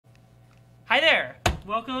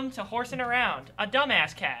Welcome to Horsin Around, a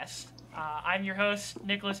dumbass cast. I'm your host,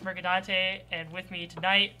 Nicholas Mercadante, and with me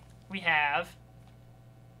tonight we have...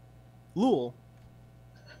 Lul.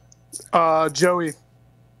 Joey.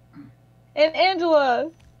 And Angela.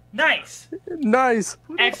 Nice! Nice.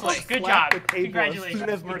 Excellent, good job. Congratulations. As soon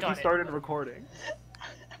as You've Murky done it. started recording.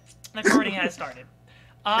 The recording has started.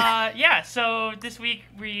 Yeah, so this week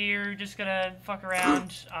we're just gonna fuck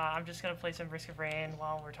around. I'm just gonna play some Risk of Rain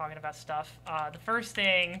while we're talking about stuff. The first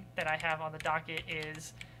thing that I have on the docket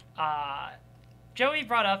is Joey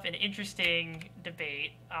brought up an interesting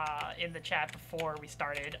debate in the chat before we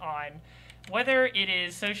started on whether it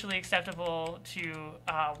is socially acceptable to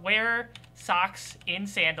wear socks in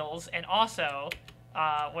sandals, and also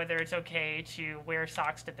whether it's okay to wear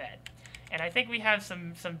socks to bed. And I think we have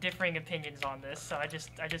some differing opinions on this, so I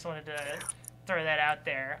just wanted to throw that out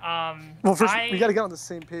there. Well, first we got to get on the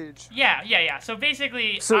same page. Yeah. So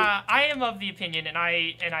basically, I am of the opinion, and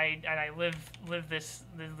I live this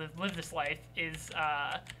life is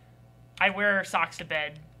I wear socks to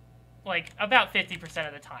bed like about 50%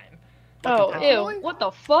 of the time. Oh, ew! What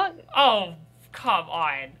the fuck? Oh, come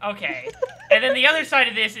on. Okay. And then the other side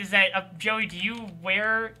of this is that Joey, do you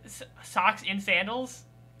wear socks in sandals?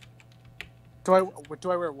 Do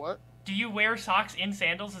I wear what? Do you wear socks in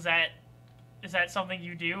sandals? Is that something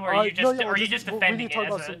you do, or are you just defending we need to talk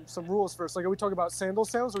about some rules first. Like, are we talking about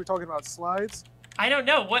sandals, or are we talking about slides? I don't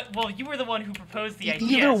know. Well, you were the one who proposed the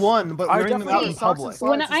idea. Either one, but wearing them out in public.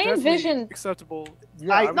 When I envision acceptable,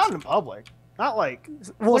 yeah, not in public. Not like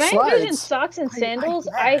when I envision socks and sandals,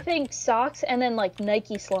 I think socks and then like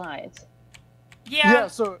Nike slides. Yeah.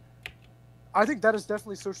 So I think that is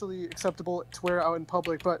definitely socially acceptable to wear out in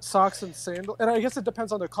public, but socks and sandals, and I guess it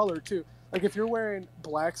depends on the color too. Like if you're wearing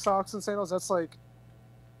black socks and sandals, that's like...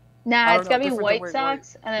 Nah, it's gotta be white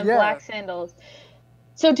socks and then black sandals.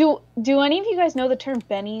 So do any of you guys know the term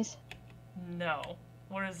bennies? No.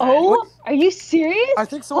 What is that? Oh, are you serious? I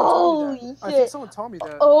think someone told me that. I think someone told me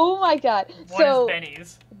that. Oh my god. What is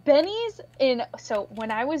bennies? Bennies so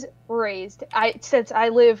when I was raised, since I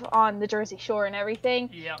live on the Jersey Shore and everything,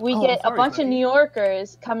 we get a bunch of New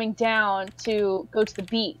Yorkers coming down to go to the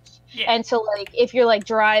beach. Yeah. And so like if you're like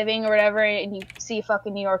driving or whatever and you see a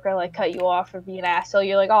fucking New Yorker like cut you off or be an asshole,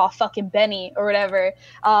 you're like, oh fucking Benny or whatever.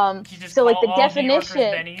 So like the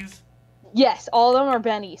definition. Yes, all of them are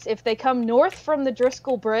bennies. If they come north from the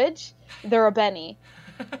Driscoll Bridge, they're a benny.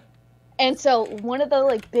 And so one of the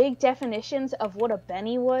like big definitions of what a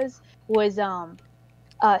benny was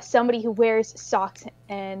somebody who wears socks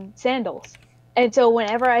and sandals. And so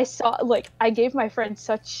whenever I saw, like, I gave my friend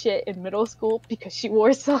such shit in middle school because she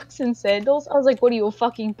wore socks and sandals. I was like, what are you, a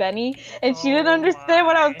fucking benny? And she didn't understand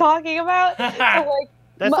what I was talking about. So, like,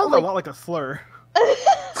 that sounds a lot like a slur.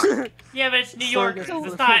 Yeah, but it's New York.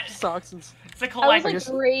 It's not socks. It's a collective. I was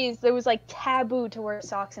like raised. It was like taboo to wear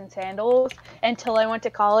socks and sandals until I went to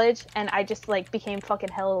college, and I just like became fucking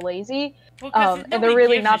hella lazy. Well, and they're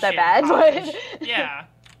really not that bad, but yeah,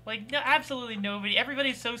 like no, absolutely nobody.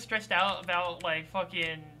 Everybody's so stressed out about like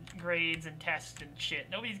fucking grades and tests and shit.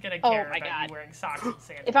 Nobody's gonna care about you wearing socks and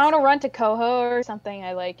sandals. If I want to run to Coho or something,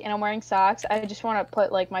 and I'm wearing socks, I just want to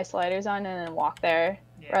put like my sliders on and then walk there.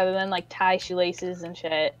 Yeah. Rather than like tie shoelaces and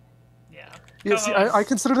shit. Yeah. Yeah. See, I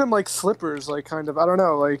consider them like slippers, like kind of. I don't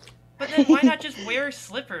know, like. But then why not just wear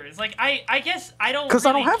slippers? Like I guess I don't. Because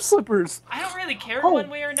I don't have slippers. I don't really care one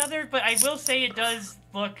way or another, but I will say it does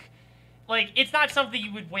look like it's not something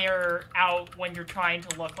you would wear out when you're trying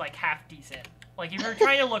to look like half decent. Like if you're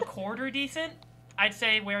trying to look quarter decent, I'd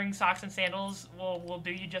say wearing socks and sandals will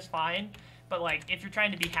do you just fine. But like, if you're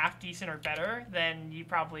trying to be half decent or better, then you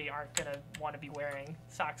probably aren't gonna want to be wearing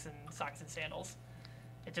socks and sandals.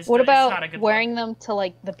 It just, what about not a good wearing them to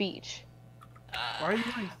like the beach?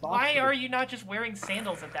 Why are you not just wearing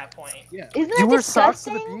sandals at that point? Yeah. Isn't that do you wear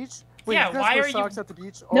disgusting? socks at the beach? Wait, yeah. Why are you socks at the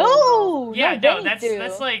beach? Oh, no. Yeah, no.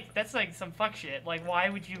 That's like some fuck shit. Like, why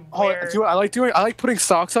would you wear? I like putting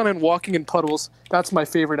socks on and walking in puddles. That's my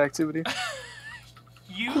favorite activity.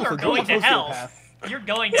 You are going to hell. You're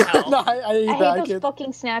going to hell. No, I hate those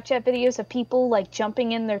fucking Snapchat videos of people like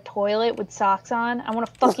jumping in their toilet with socks on. I want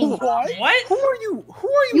to fucking. What? Who are you?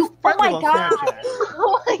 Oh my god! Snapchat?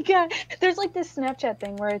 Oh my god! There's like this Snapchat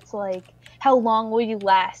thing where it's like, how long will you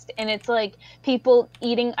last? And it's like people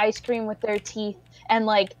eating ice cream with their teeth and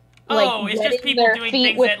like it's just people their doing feet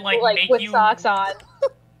things with, that like make with you socks on.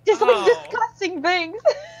 Just like disgusting things.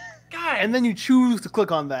 God. And then you choose to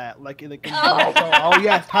click on that, like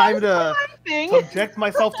yes, time to subject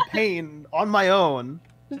myself to pain on my own.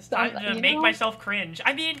 Just time to make myself cringe.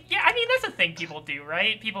 I mean, that's a thing people do,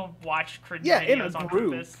 right? People watch cringe videos on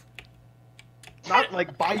purpose. not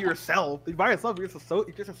like by yourself. By yourself, you're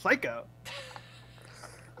just a psycho.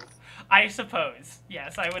 I suppose.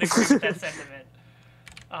 Yes, I would agree with that sentiment.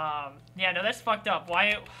 Yeah, no, that's fucked up.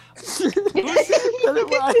 Why?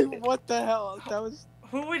 What the hell? That was.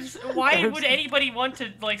 Why would anybody want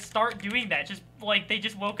to like start doing that? Just like they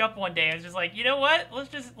just woke up one day and was just like, you know what? Let's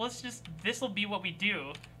just this will be what we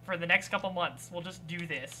do for the next couple months. We'll just do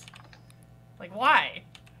this. Like why?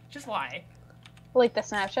 Just why? Like the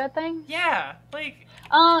Snapchat thing? Yeah, like.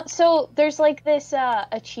 So there's like this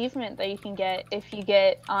achievement that you can get if you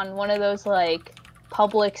get on one of those like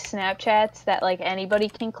public Snapchats that like anybody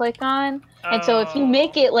can click on. And so if you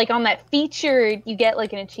make it like on that featured, you get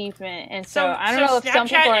like an achievement. And so I don't know if some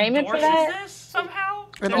people are aiming for that. This somehow?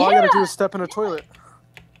 And all I gotta do is step in a toilet.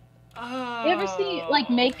 You ever see like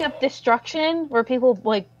makeup destruction where people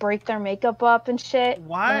like break their makeup up and shit?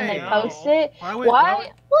 Why? And they post it. Why?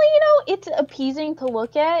 Well, you know, it's appeasing to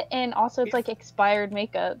look at, and also it's like expired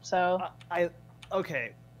makeup. So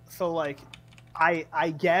okay, so like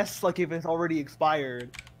I guess like if it's already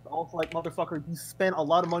expired. Also, like, motherfucker, you spent a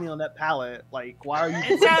lot of money on that palette. Like, why are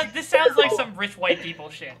you? This sounds like some rich white people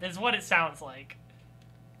shit. Is what it sounds like.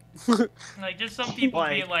 Like, just some people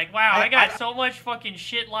being like, wow, I got so much fucking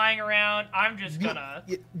shit lying around, I'm just gonna...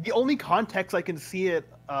 The only context I can see it,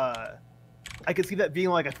 I can see that being,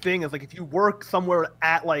 like, a thing is, like, if you work somewhere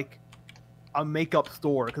at, like, a makeup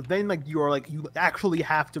store, because then, like, you actually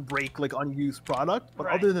have to break, like, unused product, but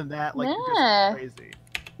other than that, like, you're just crazy.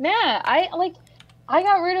 Nah, I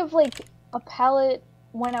got rid of, like, a palette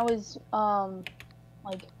when I was,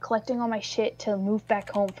 like, collecting all my shit to move back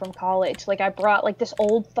home from college. Like, I brought, like, this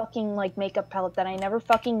old fucking, like, makeup palette that I never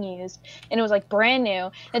fucking used, and it was, like, brand new.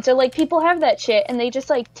 And so, like, people have that shit, and they just,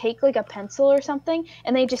 like, take, like, a pencil or something,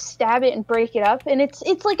 and they just stab it and break it up, and it's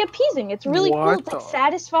like, appeasing. It's really cool. It's, like,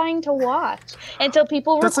 satisfying to watch. And so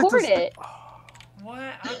people record it.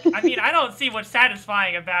 What? I mean, I don't see what's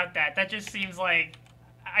satisfying about that. That just seems like...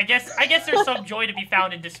 I guess there's some joy to be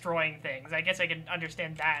found in destroying things. I guess I can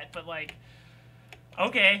understand that, but like,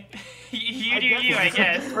 okay, you do you, I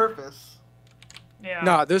guess. Purpose. Yeah.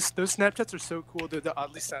 Nah, those Snapchats are so cool. They're the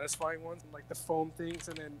oddly satisfying ones, like the foam things,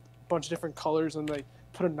 and then a bunch of different colors, and like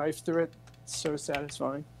put a knife through it. It's so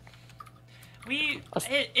satisfying.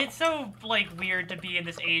 It's so like weird to be in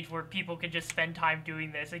this age where people can just spend time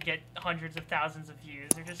doing this and get hundreds of thousands of views.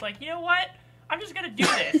 They're just like, you know what? I'm just gonna do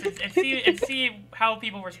this and see how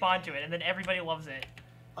people respond to it, and then everybody loves it.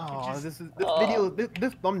 Oh, this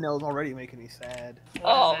thumbnail is already making me sad.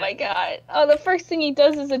 Oh my god! Oh, the first thing he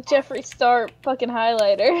does is a Jeffree Star fucking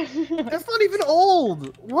highlighter. That's not even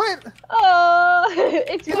old. What? Oh,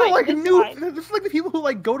 it's fine. Like new. It's like the people who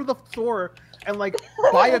like go to the store and like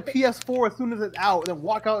buy a PS4 as soon as it's out, and then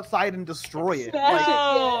walk outside and destroy it. Like,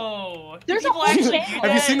 no, there's a whole channel.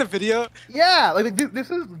 Have you seen the video? Yeah, like this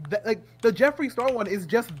is like the Jeffree Star one is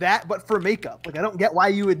just that, but for makeup. Like I don't get why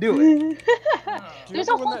you would do it. There's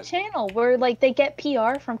a whole channel where like they get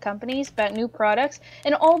PR from companies about new products,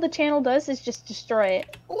 and all the channel does is just destroy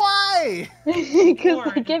it. Why?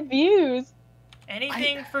 Because they get views.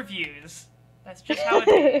 Anything for views. That's just how it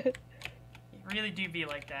is. It really do be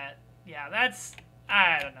like that. Yeah, that's...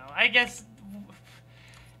 I don't know. I guess...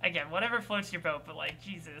 Again, whatever floats your boat, but, like,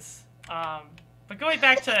 Jesus. But going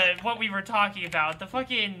back to what we were talking about, the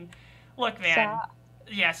fucking... Look, man.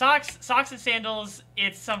 Yeah, socks and sandals,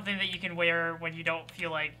 it's something that you can wear when you don't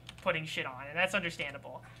feel like putting shit on, and that's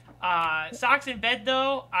understandable. Socks in bed,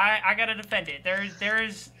 though, I gotta defend it.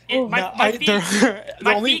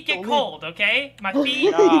 My feet get cold, okay? My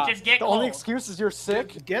feet just get cold. The only excuse is you're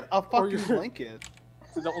sick. Get a fucking blanket.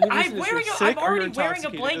 I'm already wearing a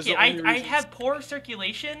blanket. I have poor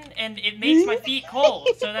circulation, and it makes my feet cold.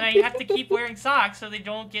 So then I have to keep wearing socks so they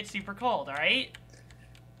don't get super cold, alright?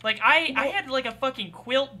 Like, I had, like, a fucking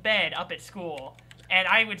quilt bed up at school, and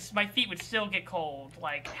my feet would still get cold,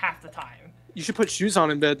 like, half the time. You should put shoes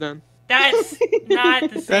on in bed, then. That's not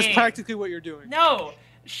the same. That's practically what you're doing. No!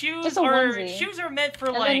 Shoes are meant for,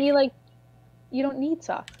 and like... And then you don't need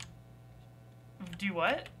socks. Do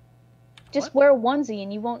what? Just wear a onesie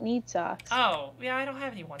and you won't need socks. Oh, yeah, I don't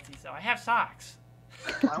have any onesies, though. I have socks.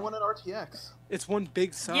 I want an RTX. It's one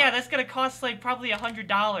big sock. Yeah, that's gonna cost, like, probably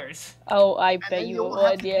 $100. Oh, I bet you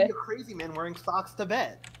would, yeah. Be a crazy man wearing socks to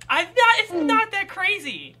bed. It's not that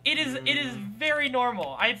crazy. It is very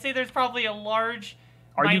normal. I'd say there's probably a large...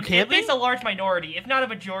 Are you camping? At least a large minority, if not a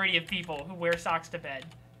majority of people who wear socks to bed.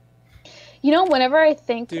 You know, whenever I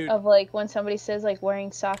think of, like, when somebody says, like,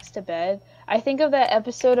 wearing socks to bed, I think of that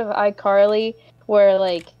episode of iCarly where,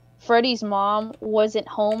 like, Freddie's mom wasn't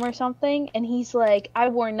home or something, and he's like, I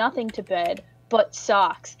wore nothing to bed but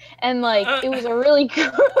socks. And like it was a really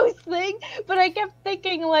gross thing, but I kept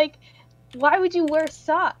thinking like, why would you wear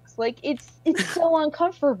socks? Like it's so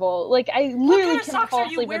uncomfortable. Like I literally can't fall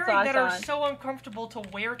asleep with socks that on. are so uncomfortable to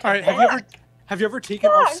wear to Alright, bed? have you ever taken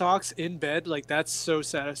off socks in bed? Like that's so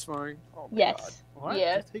satisfying. Oh my Yes. God. What?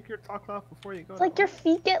 Yeah. Just take your socks off before you go. It's like your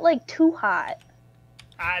feet get like too hot.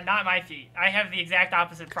 Not my feet. I have the exact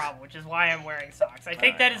opposite problem, which is why I'm wearing socks. I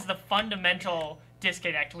think that is the fundamental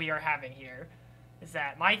disconnect we are having here. Is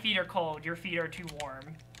that my feet are cold, your feet are too warm,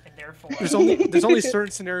 and therefore... There's only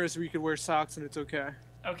certain scenarios where you can wear socks and it's okay.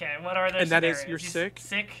 Okay, what are those And that scenarios? is, you're sick.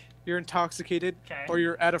 Sick? You're intoxicated, Okay. or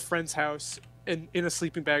you're at a friend's house in a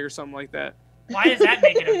sleeping bag or something like that. Why does that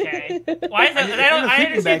make it okay? Why is that? I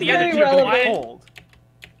understand the other two. relevant. Why? Cold.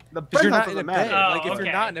 The Because you're bed not in a doesn't bed. matter. Oh, Like if okay.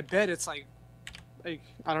 you're not in a bed, it's like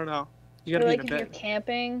I don't know. You Or gotta like be if in a you're bed.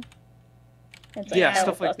 camping, it's like Yeah, hella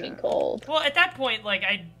stuff like fucking that. cold. Well, at that point, like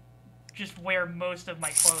I just wear most of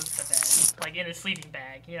my clothes to bed, like in a sleeping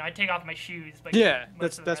bag. You know, I take off my shoes, but Yeah,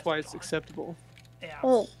 most of the that's rest why are it's gone. acceptable. Yeah.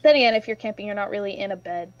 Well, then again, if you're camping, you're not really in a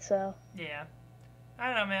bed, so. Yeah. I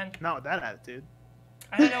don't know, man. Not with that attitude.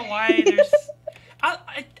 I don't know why there's.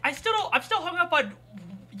 I still don't. I'm still hung up on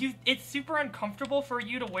you. It's super uncomfortable for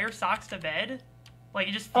you to wear socks to bed. Like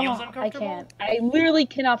it just feels I uncomfortable. can't. I literally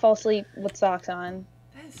cannot fall asleep with socks on.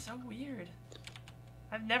 That is so weird.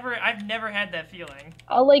 I've never had that feeling.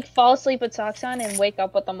 I'll like fall asleep with socks on and wake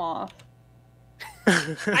up with them off.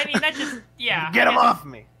 I mean, that just yeah. Get I them guess off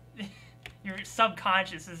me. Your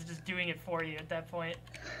subconscious is just doing it for you at that point.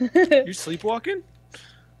 You sleepwalking?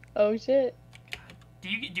 Oh shit. Do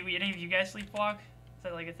any of you guys sleepwalk? Is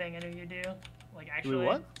that like a thing any of you do? Like Do actually? we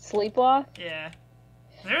what? Sleepwalk? Yeah.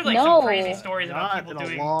 There's like No. some crazy stories about Not people in a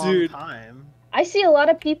doing. long Dude. time. I see a lot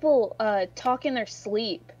of people talk in their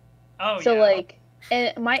sleep. Oh So yeah. like,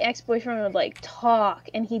 and my ex-boyfriend would like talk,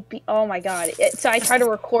 and he'd be, oh my god. So I tried to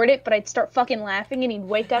record it, but I'd start fucking laughing, and he'd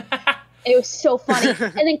wake up. It was so funny.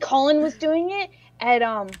 And then Colin was doing it at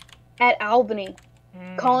Albany.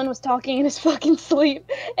 Colin was talking in his fucking sleep,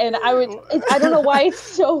 and I don't know why it's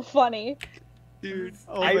so funny. Dude,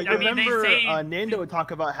 oh I my God. mean, they remember say- Nando would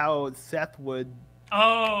talk about how Seth would.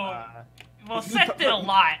 Oh. Well, Seth did a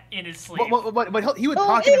lot in his sleep. But he would Oh,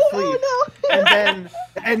 talk in his ew, sleep, oh no.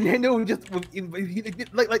 and Nando would just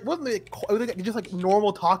like wasn't it was like just like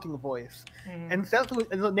normal talking voice, and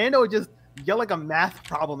Nando would just yell like a math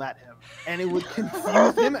problem at him, and it would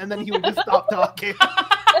confuse him, and then he would just stop talking.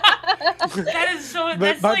 That is so. But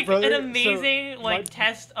That's my like brother- an amazing so like my-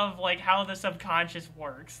 test of like how the subconscious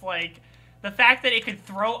works. Like the fact that it could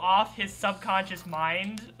throw off his subconscious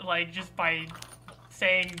mind, like just by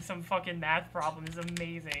saying some fucking math problem, is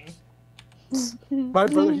amazing. My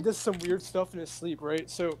brother, he does some weird stuff in his sleep, right?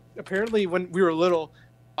 So apparently, when we were little,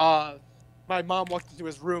 my mom walked into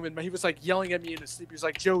his room and he was like yelling at me in his sleep. He was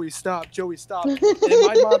like, "Joey, stop! Joey, stop!" And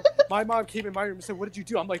my mom came in my room and said, "What did you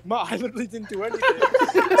do?" I'm like, "Ma, I literally didn't do anything."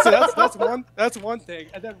 So that's one thing.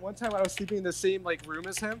 And then one time I was sleeping in the same like room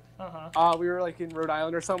as him. We were like in Rhode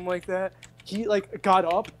Island or something like that. He like got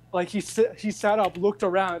up, like he sat up, looked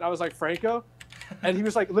around. I was like, "Franco," and he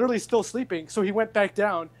was like literally still sleeping. So he went back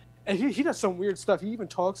down. And he does some weird stuff. He even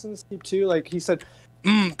talks in his sleep too. Like he said,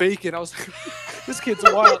 bacon. I was like, this kid's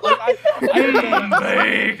wild. Like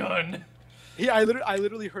Bacon. I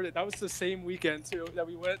literally heard it. That was the same weekend too that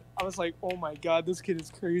we went. I was like, oh my god, this kid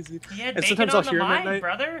is crazy. He had And bacon sometimes on I'll the hear him at mind, night.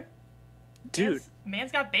 brother. Dude,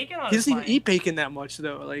 Man's got bacon on he his doesn't even mind. eat bacon that much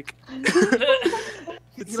though. Like, He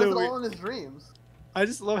it's does so it weird. all in his dreams. I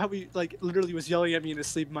just love how he like literally was yelling at me in his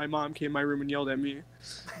sleep. My mom came in my room and yelled at me.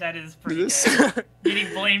 That is pretty This- good.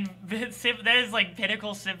 Getting blamed. That is like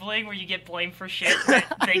pinnacle sibling where you get blamed for shit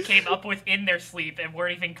that they came up with in their sleep and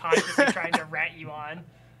weren't even consciously trying to rat you on.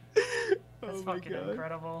 That's Oh my fucking God.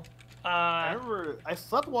 incredible. I remember I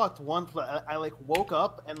sleepwalked once, but I like woke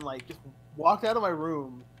up and like just walked out of my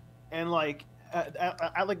room, and like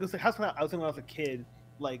I like this house when I was in when I was a kid.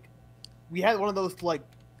 Like we had one of those like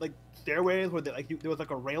stairways where there was like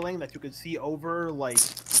a railing that you could see over like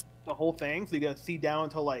the whole thing, so you could see down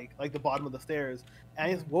to like the bottom of the stairs. And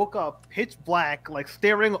I just woke up pitch black, like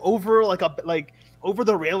staring over over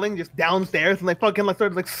the railing just downstairs, and I fucking like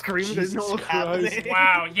started like screaming because I didn't know what was happening.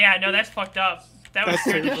 Wow, yeah, no, that's fucked up. That would That's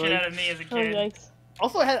scare the terrifying. shit out of me as a Oh, kid. yikes.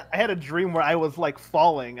 Also, I had a dream where I was like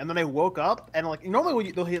falling, and then I woke up, and like normally when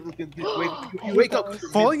you wake up,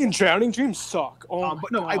 Falling and drowning dreams suck. Oh my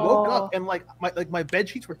but no, I God. woke up and like my bed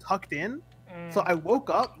sheets were tucked in, so I woke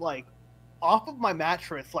up like off of my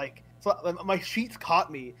mattress, like so my sheets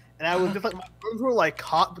caught me, and I was just like my arms were like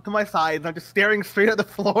caught to my sides, and I'm just staring straight at the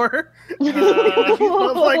floor. I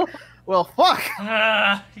was like, well, fuck.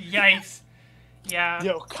 Yikes. Yeah.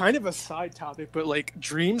 Yo, kind of a side topic, but like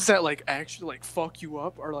dreams that like actually like fuck you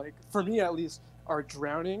up are like, for me at least, are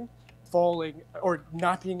drowning, falling, or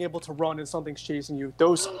not being able to run and something's chasing you.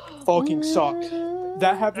 Those fucking suck.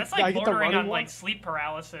 That happens. That's like I get the bordering running on one. like sleep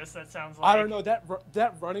paralysis. That sounds like. I don't know,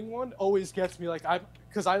 that running one always gets me. Like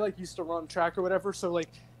because I like used to run track or whatever. So like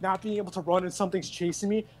not being able to run and something's chasing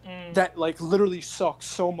me, that like literally sucks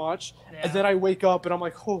so much. Yeah. And then I wake up and I'm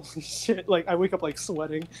like, holy shit! Like I wake up like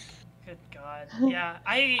sweating. Good God. Yeah,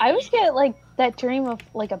 I always get like that dream of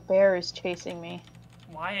like a bear is chasing me.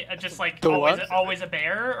 Why? Just like The always a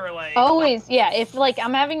bear, or like always? Yeah. If like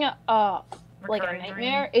I'm having a like a recurring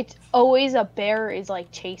nightmare, dream? it's always a bear is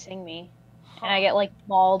like chasing me, and I get like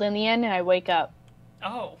mauled in the end, and I wake up.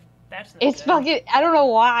 Oh, that's. It's fucking. I don't know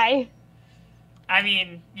why. I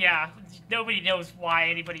mean, yeah, nobody knows why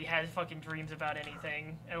anybody has fucking dreams about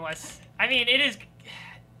anything, unless I mean it is.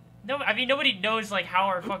 No, I mean nobody knows like how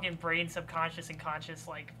our fucking brain, subconscious and conscious,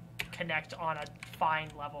 like connect on a fine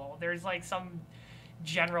level. There's like some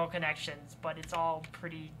general connections, but it's all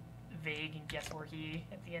pretty vague and guessworky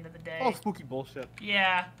at the end of the day. Oh, spooky bullshit.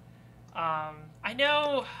 Yeah. I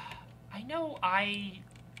know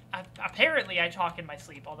apparently I talk in my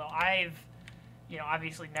sleep, although I've,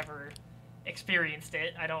 obviously never experienced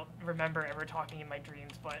it. I don't remember ever talking in my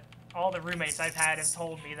dreams, but all the roommates I've had have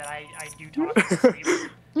told me that I do talk in my sleep.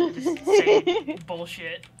 Just say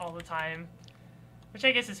bullshit all the time. Which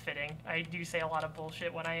I guess is fitting. I do say a lot of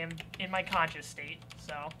bullshit when I am in my conscious state,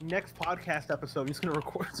 so. Next podcast episode, I'm just gonna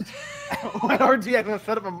record my RG. I'm gonna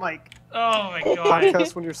set up a mic. Oh my god.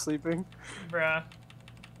 Podcast when you're sleeping. Bruh.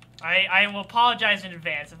 I will apologize in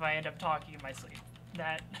advance if I end up talking in my sleep.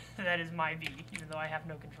 That is my V, even though I have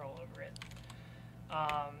no control over it.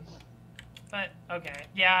 But, okay.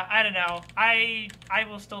 Yeah, I don't know. I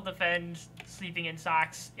will still defend sleeping in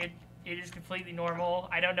socks. It is completely normal.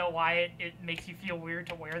 I don't know why it makes you feel weird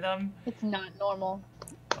to wear them. It's not normal.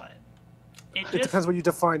 But it depends what you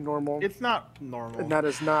define normal. It's not normal. And that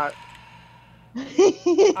is not.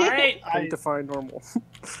 Alright. I define normal.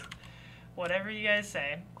 Whatever you guys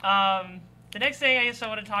say. The next thing I guess I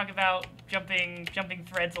want to talk about, jumping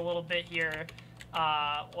threads a little bit here,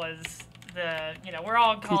 was we're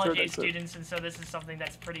all college-age students, and so this is something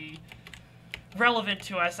that's pretty relevant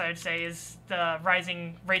to us, I would say, is the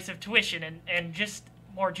rising rates of tuition and just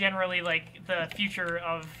more generally, like, the future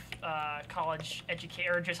of college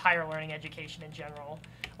education, or just higher learning education in general.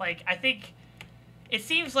 Like, I think it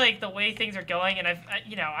seems like the way things are going, and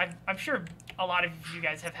I'm sure a lot of you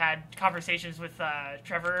guys have had conversations with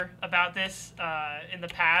Trevor about this in the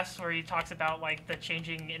past, where he talks about, like, the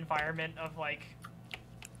changing environment of, like,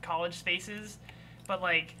 college spaces. But,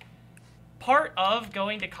 like, part of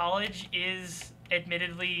going to college is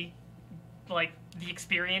admittedly like the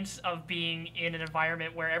experience of being in an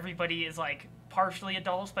environment where everybody is like partially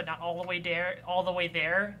adults but not all the way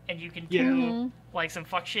there, and you can do like some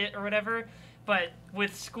fuck shit or whatever. But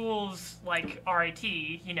with schools like RIT,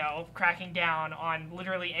 cracking down on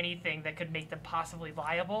literally anything that could make them possibly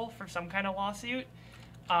liable for some kind of lawsuit,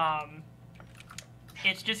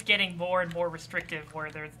 it's just getting more and more restrictive, where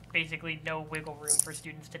there's basically no wiggle room for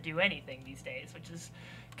students to do anything these days, which is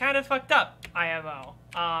kind of fucked up, IMO.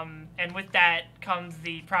 And with that comes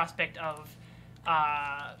the prospect of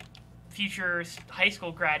future high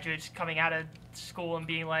school graduates coming out of school and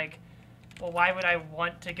being like, well, why would I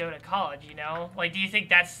want to go to college, Like, do you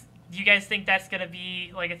guys think that's going to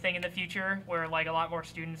be, like, a thing in the future, where, like, a lot more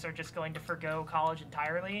students are just going to forgo college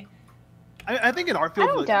entirely? I think in our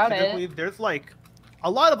field, there's, like, a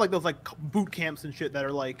lot of, like, those, like, boot camps and shit that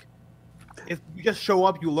are, like, if you just show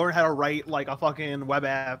up, you learn how to write, like, a fucking web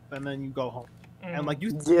app, and then you go home. And, like,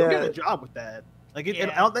 you'll get a job with that. Like,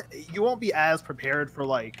 you won't be as prepared for,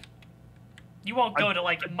 like... You won't go to,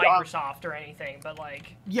 like, Microsoft or anything, but,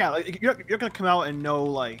 like... Yeah, like, you're gonna come out and know,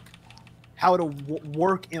 like, how to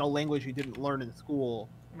work in a language you didn't learn in school.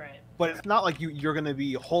 Right. But it's not like you're gonna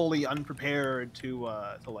be wholly unprepared to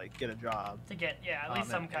like get a job. To get at least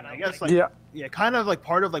some kind of. I guess kind of like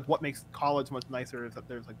part of like what makes college much nicer is that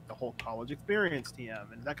there's like the whole college experience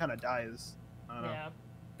TM, and that kind of dies. I don't know. Yeah.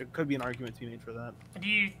 There could be an argument to be made for that. Do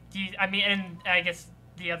you? I mean, and I guess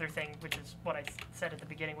the other thing, which is what I said at the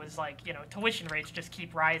beginning, was like tuition rates just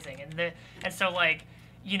keep rising, and so like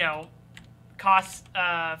costs,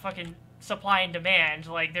 fucking supply and demand.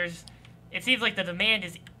 Like it seems like the demand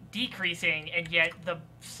is decreasing, and yet the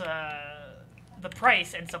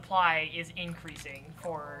price and supply is increasing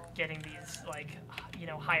for getting these like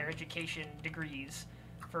higher education degrees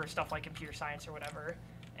for stuff like computer science or whatever,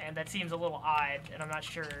 and that seems a little odd, and I'm not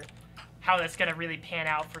sure how that's going to really pan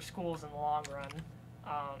out for schools in the long run.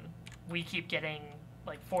 We keep getting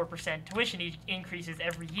like 4% tuition increases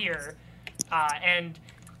every year, and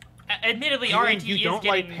admittedly, RIT is getting... You don't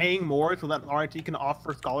like paying more so that RIT can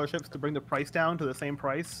offer scholarships to bring the price down to the same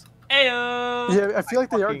price? Ayo! Yeah, I feel like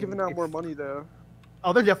they are giving out more money though.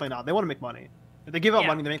 Oh, they're definitely not. They want to make money. If they give out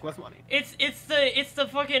money, they make less money. It's the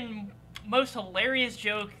fucking most hilarious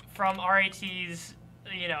joke from RIT's,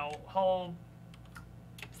 you know, whole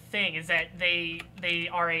thing is that they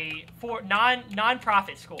are a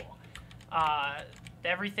non-profit school.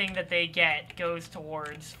 Everything that they get goes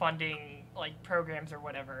towards funding like programs or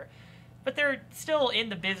whatever, but they're still in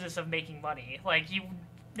the business of making money. Like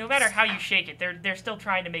no matter how you shake it, they're still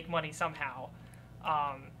trying to make money somehow.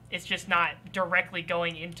 It's just not directly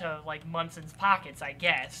going into like Munson's pockets, I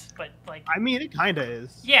guess. But like, I mean, it kind of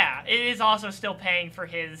is. Yeah, it is also still paying for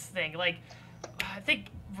his thing. Like, I think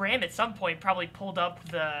Ram at some point probably pulled up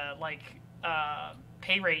the like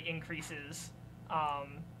pay rate increases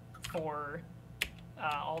for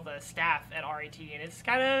all the staff at RIT, and it's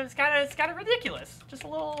kind of ridiculous. Just a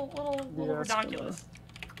little ridiculous.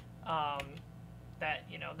 That,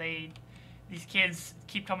 you know, these kids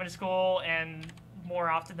keep coming to school, and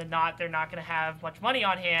more often than not, they're not going to have much money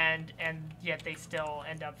on hand, and yet they still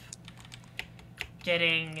end up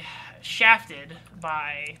getting shafted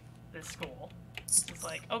by this school. It's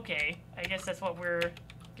like, okay, I guess this is what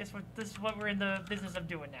we're in the business of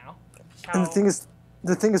doing now. And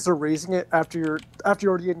the thing is, they're raising it after you're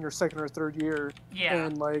already in your second or third year. Yeah.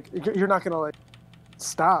 And like, you're not gonna like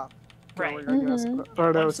stop. Right. Going, I guess. I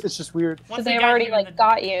don't know. It's just weird. So they've already like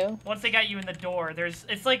got you. Once they got you in the door,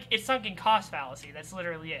 it's sunken cost fallacy. That's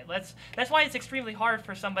literally it. That's why it's extremely hard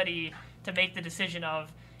for somebody to make the decision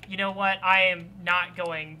of, you know what, I am not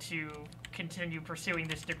going to continue pursuing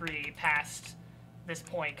this degree past this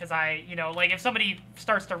point, because like if somebody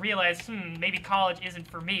starts to realize, maybe college isn't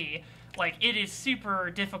for me, like it is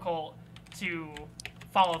super difficult to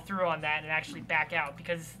follow through on that and actually back out,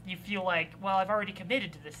 because you feel like, well, I've already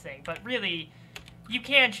committed to this thing, but really you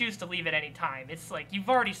can choose to leave at any time. It's like you've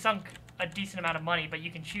already sunk a decent amount of money, but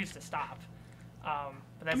you can choose to stop. But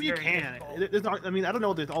that's very difficult. I mean, I don't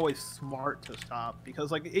know if it's always smart to stop,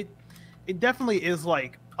 because like it definitely is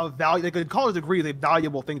like a value. Like a college degree is a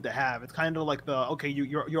valuable thing to have. It's kind of like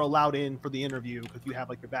you're allowed in for the interview because you have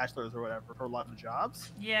like your bachelor's or whatever for a lot of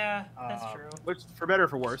jobs. Yeah, that's true. Which for better or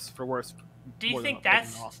for worse, Do you think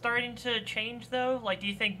that's starting to change though? Like, do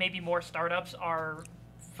you think maybe more startups are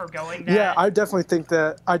forgoing that? Yeah, I definitely think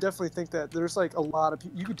that there's like a lot of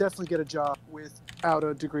people. You could definitely get a job without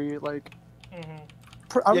a degree. Like,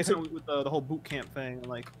 with the whole boot camp thing,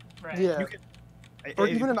 like, right. Yeah. Or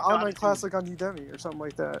even an online class like on Udemy or something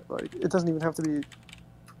like that. Like, it doesn't even have to be.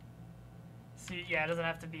 See, yeah, it doesn't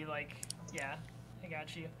have to be like. Yeah, I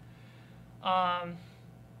got you.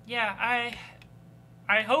 Yeah,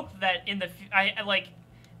 I hope that in the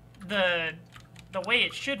the way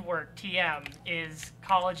it should work. TM is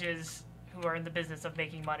colleges who are in the business of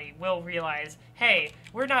making money will realize, hey,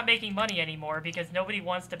 we're not making money anymore because nobody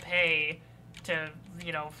wants to pay to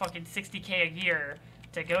fucking $60K a year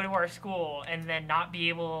to go to our school and then not be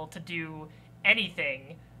able to do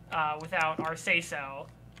anything without our say-so,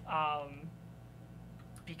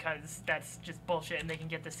 because that's just bullshit, and they can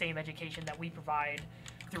get the same education that we provide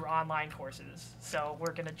through online courses. So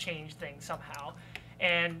we're going to change things somehow.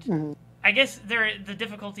 And I guess the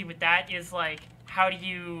difficulty with that is, like, how do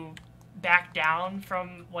you back down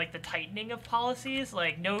from, like, the tightening of policies?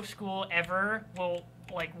 Like, no school ever will,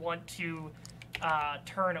 like, want to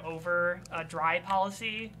turn over a dry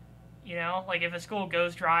policy, like if a school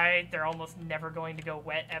goes dry, they're almost never going to go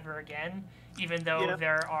wet ever again, even though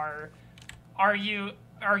there are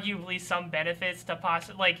arguably some benefits to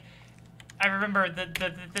like, I remember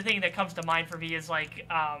the thing that comes to mind for me is like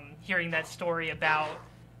hearing that story about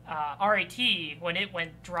RIT. When it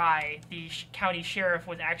went dry, the county sheriff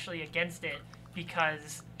was actually against it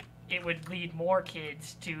because it would lead more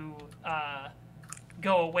kids to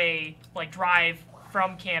go away, like drive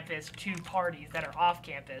from campus to parties that are off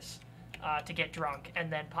campus to get drunk,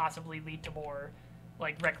 and then possibly lead to more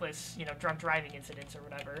like reckless, drunk driving incidents or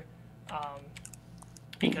whatever,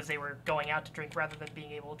 because they were going out to drink rather than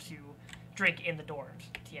being able to drink in the dorms.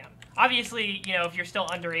 TM. Obviously, if you're still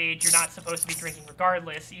underage, you're not supposed to be drinking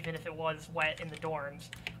regardless, even if it was wet in the dorms,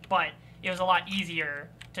 but it was a lot easier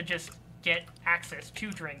to just get access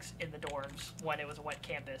to drinks in the dorms when it was a wet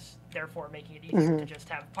campus, therefore making it easier to just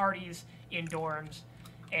have parties in dorms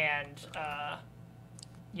and,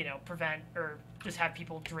 prevent or just have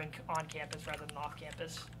people drink on campus rather than off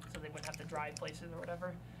campus, so they wouldn't have to drive places or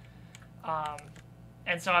whatever.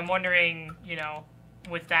 And so I'm wondering,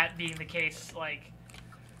 with that being the case, like,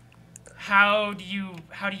 how do you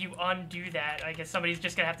undo that? I guess somebody's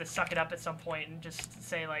just gonna have to suck it up at some point and just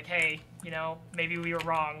say like, hey, you know, maybe we were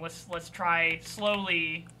wrong. Let's try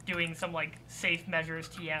slowly doing some like safe measures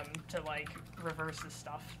TM to like reverse this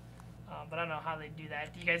stuff. But I don't know how they do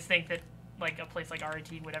that. Do you guys think that like a place like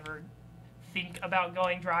RIT would ever think about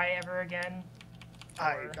going dry ever again?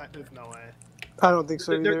 There's no way. I don't think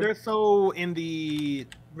so either. They're so in the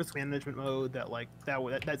risk management mode that like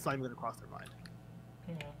that's not even gonna cross their mind.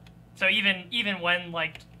 Mm-hmm. So even when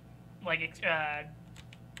like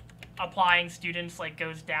applying students like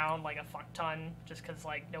goes down like a fuck ton just because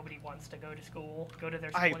like nobody wants to go to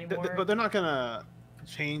their school anymore. But they're not gonna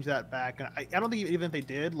change that back. And I don't think even if they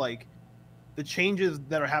did, like the changes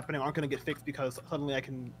that are happening aren't gonna get fixed because suddenly I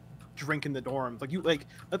can drink in the dorms. Like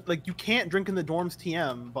you can't drink in the dorms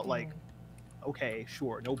TM, but like okay,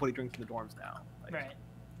 sure, nobody drinks in the dorms now. Like, right.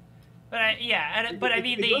 But I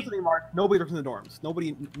mean, nobody drinks in the dorms.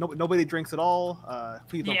 Nobody drinks at all.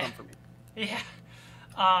 Please don't come for me. Yeah.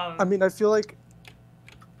 I mean, I feel like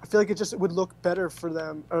it just would look better for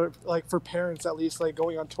them, or like for parents at least, like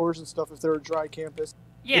going on tours and stuff if they're a dry campus.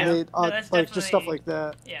 Yeah. Like just stuff like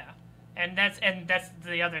that. Yeah. And that's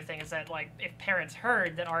the other thing is that like if parents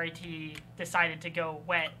heard that RIT decided to go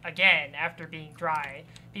wet again after being dry,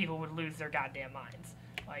 people would lose their goddamn minds.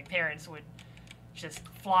 Like parents would just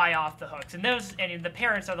fly off the hooks, and the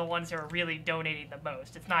parents are the ones who are really donating the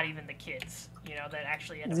most. It's not even the kids, you know, that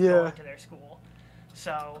actually end up going to their school.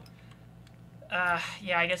 So,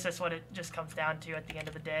 yeah, I guess that's what it just comes down to at the end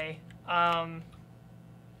of the day. But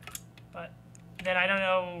then I don't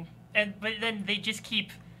know, but then they just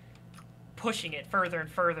keep pushing it further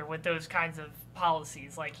and further with those kinds of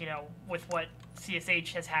policies, like, you know, with what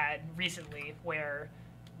CSH has had recently, where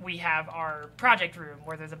we have our project room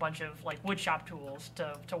where there's a bunch of like woodshop tools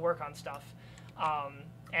to work on stuff,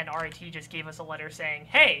 and RIT just gave us a letter saying,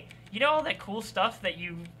 hey, you know all that cool stuff that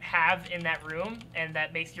you have in that room and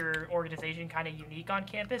that makes your organization kind of unique on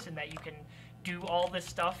campus and that you can do all this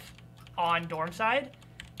stuff on dorm side?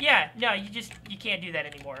 Yeah, no, you can't do that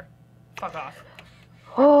anymore. Fuck off.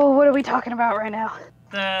 Oh, what are we talking about right now?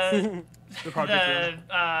 The project room.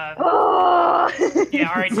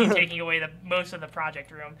 Yeah, RIT taking away most of the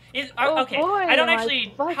project room. Okay, boy, I don't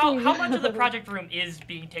actually. How much of the project room is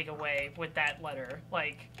being taken away with that letter?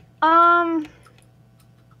 Like.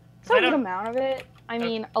 It's a good amount of it. I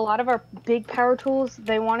mean, a lot of our big power tools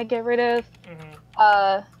they want to get rid of.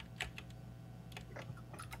 Mm-hmm.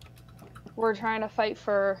 We're trying to fight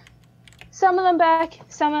for some of them back.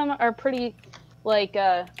 Some of them are pretty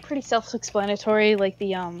self-explanatory, like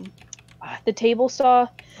the table saw.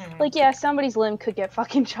 Mm-hmm. Like, yeah, somebody's limb could get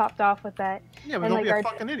fucking chopped off with that. Yeah, but don't be a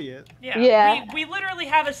fucking idiot. Yeah. We literally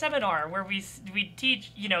have a seminar where we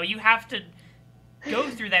teach, you know, you have to go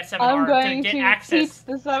through that seminar to get access. Teach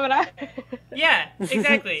the seminar. Yeah,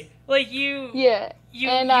 exactly. Like you. Yeah. You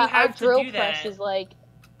and have our to drill do press that. is like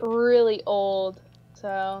really old,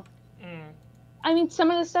 so. I mean, some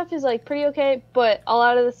of the stuff is like pretty okay, but a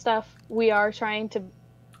lot of the stuff we're trying to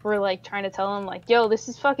tell them like, yo, this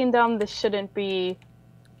is fucking dumb. This shouldn't be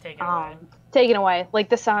taken away. Like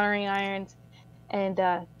the soldering irons and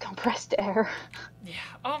compressed air. Yeah.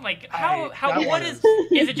 Oh my god. What is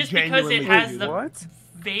it just because it has the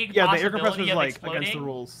vague the air compressor is of like exploding? against the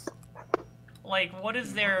rules. Like, what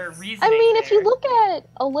is their reasoning? I mean, there? if you look at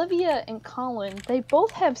Olivia and Colin, they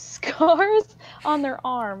both have scars on their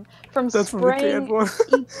arm from spraying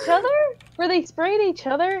each other. Were they sprayed each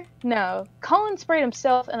other? No. Colin sprayed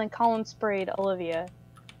himself, and then Colin sprayed Olivia.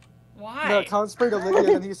 Why? No, Colin sprayed Olivia, and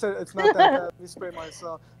then he said it's not that bad. He sprayed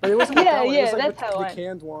myself. But it wasn't with that one. It was like that's the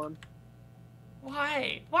canned one.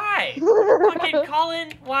 Why? Fucking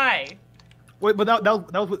Colin, why? Wait, but that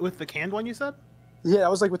was with the canned one you said? Yeah, I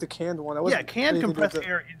was like with the canned one. Canned compressed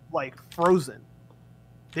air is like frozen.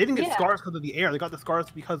 They didn't get scars because of the air. They got the scars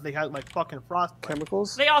because they had like fucking frost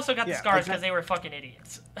chemicals. They also got the scars because they were fucking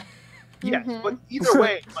idiots. Yes, but either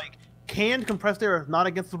way, like canned compressed air is not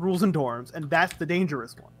against the rules in dorms, and that's the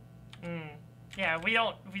dangerous one. Yeah, we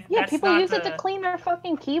don't. People use it to clean their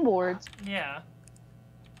fucking keyboards. Yeah.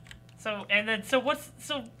 So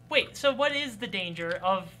what is the danger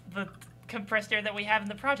of the compressed air that we have in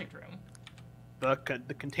the project room?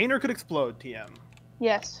 The container could explode, TM.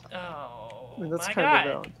 Yes. Oh, that's my kind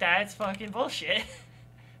of god. That's fucking bullshit.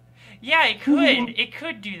 Yeah, it could. It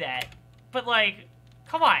could do that. But, like,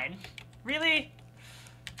 come on. Really?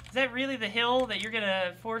 Is that really the hill that you're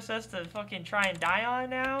gonna force us to fucking try and die on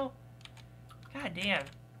now? God damn.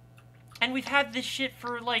 And we've had this shit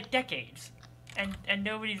for, like, decades. And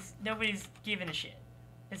nobody's giving a shit.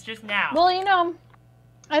 It's just now. Well, you know,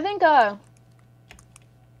 I think,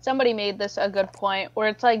 somebody made this a good point, where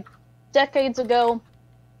it's like, decades ago,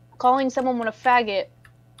 calling someone a faggot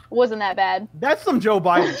wasn't that bad. That's some Joe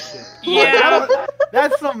Biden shit. Yeah.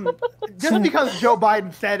 That's some. Just because Joe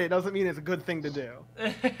Biden said it doesn't mean it's a good thing to do.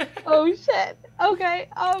 Oh shit. Okay.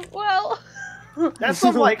 Well. That's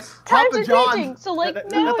some like Times Papa are John. changing, so like that's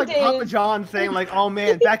nowadays. like Papa John saying like, "Oh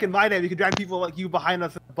man, back in my day, we could drag people like you behind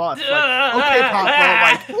us in the bus." Like, okay,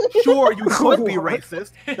 Papa. Like, sure, you could be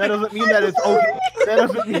racist. That doesn't mean that it's okay. That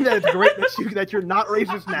doesn't mean that it's great that you're not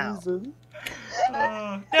racist now.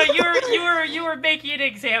 No, you were making an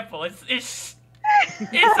example. It's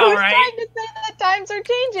I all was right. trying to say that times are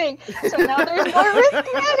changing, so now there's more risk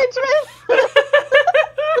management.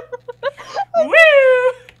 Woo!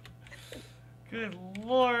 Good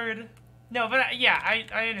lord. No, but yeah,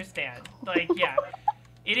 I understand. Like, yeah,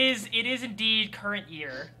 it is indeed current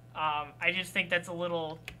year. I just think that's a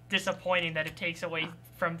little disappointing that it takes away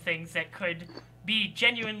from things that could be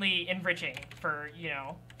genuinely enriching for,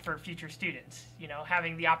 for future students.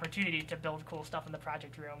 Having the opportunity to build cool stuff in the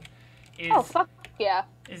project room is fuck yeah.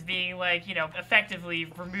 Is being effectively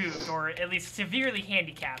removed or at least severely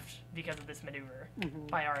handicapped because of this maneuver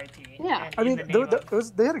by RIT. Yeah, I mean,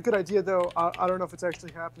 they had a good idea though. I don't know if it's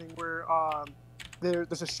actually happening where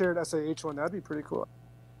there's a shared SAH one. That'd be pretty cool.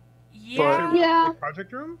 Yeah. Like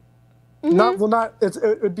project room.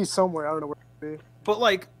 It would be somewhere. I don't know where it would be. But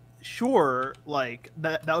like, sure, like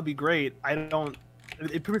that would be great. It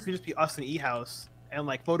pretty much could just be us and E-House and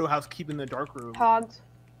like Photo House keeping the dark room. Pogs.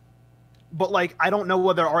 But like, I don't know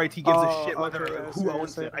whether RIT gives a shit who I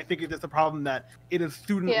owns it. I think it's just a problem that it is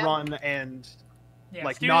student run and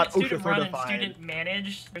not OSHA student run and certified. student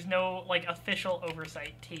managed. There's no official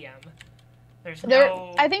oversight TM.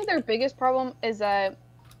 I think their biggest problem is that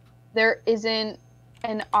there isn't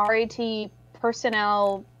an RIT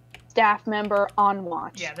personnel staff member on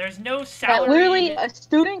watch. Yeah, there's no salary. That literally a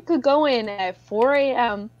student could go in at 4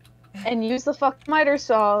 a.m. and use the fucking miter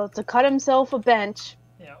saw to cut himself a bench.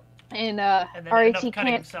 And then RIT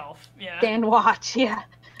can't stand watch. Yeah.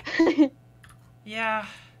 Yeah.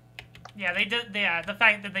 Yeah, they did. Yeah, the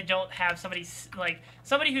fact that they don't have somebody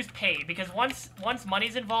who's paid, because once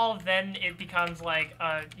money's involved, then it becomes like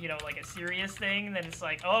a serious thing. Then it's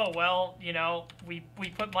like, oh well, we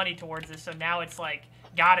put money towards this, so now it's like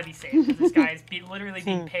gotta be safe. This guy's literally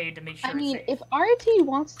being paid to make sure. I mean, it's safe. if RIT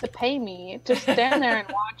wants to pay me to stand there and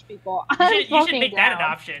watch people, you should make that an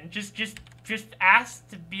option. Just ask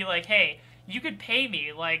to be like, hey, you could pay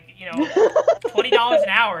me $20 an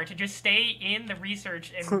hour to just stay in the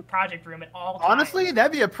research and project room at all times. Honestly,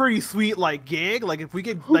 that'd be a pretty sweet gig. Like if we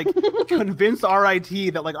could convince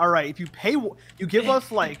RIT that all right, if you give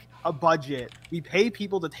us a budget, we pay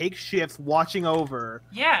people to take shifts watching over.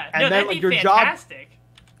 Yeah, and then that'd be your fantastic. Job.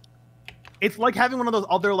 It's like having one of those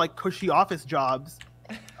other cushy office jobs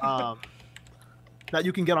that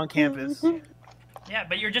you can get on campus. Yeah,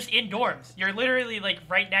 but you're just in dorms. You're literally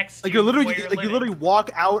right next to you literally you literally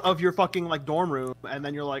walk out of your fucking dorm room and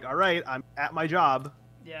then you're like, all right, I'm at my job.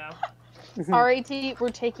 Yeah. RIT, we're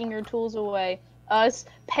taking your tools away.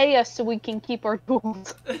 Pay us so we can keep our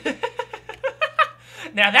tools.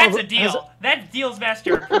 Now that's a deal. That's Deals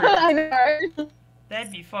Master approved. I know.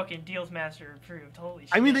 That'd be fucking Deals Master approved. Holy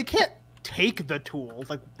shit. I mean, they can't take the tools.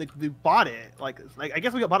 They bought it. I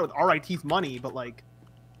guess we bought it with RIT's money, but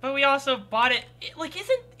But we also bought it.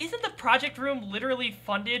 Isn't the project room literally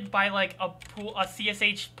funded by a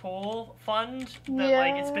CSH pool fund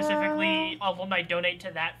that it's specifically alumni donate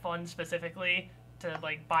to that fund specifically to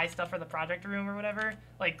buy stuff for the project room or whatever?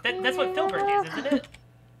 That's what Philbrook is, isn't it?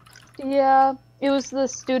 Yeah, it was the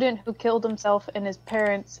student who killed himself, and his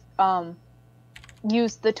parents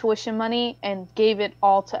used the tuition money and gave it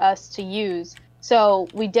all to us to use. So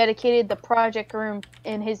we dedicated the project room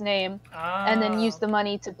in his name, and then used the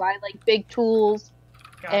money to buy big tools.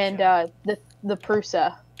 Gotcha. And the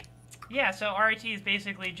Prusa. Yeah, so RIT is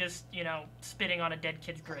basically just spitting on a dead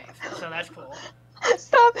kid's grave. So that's cool.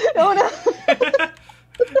 Stop! No, no.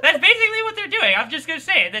 That's basically what they're doing. I'm just gonna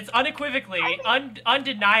say it. That's unequivocally,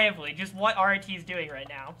 undeniably, just what RIT is doing right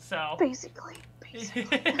now. So basically.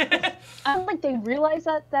 I don't think they realize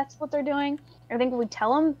that that's what they're doing. I think if we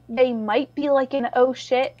tell them, they might be in oh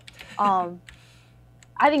shit. I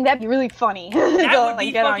think that'd be really funny. That would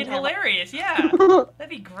be fucking hilarious. Yeah, that'd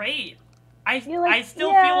be great. I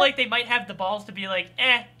still feel like they might have the balls to be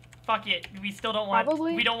fuck it. We still don't want.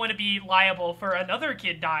 Probably. We don't want to be liable for another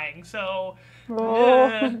kid dying. So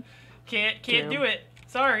can't do it.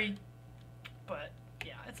 Sorry, but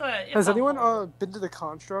yeah, it's Has anyone been to the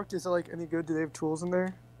construct? Is it any good? Do they have tools in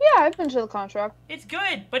there? Yeah, I've been to the construct. It's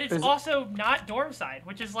good, but it's also not dorm side,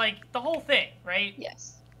 which is the whole thing, right?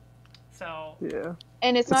 Yes. So yeah.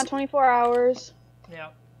 And it's not 24 hours. Yeah.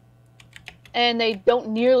 and they don't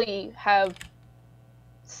nearly have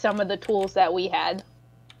some of the tools that we had.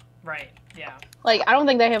 Right. Yeah. Like, I don't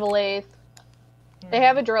think they have a lathe. They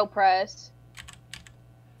have a drill press.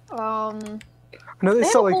 I know they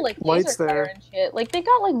sell whole, like lights there. And shit. Like, they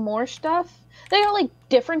got like more stuff. They got like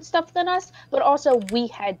different stuff than us, but also we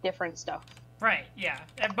had different stuff. Right. Yeah.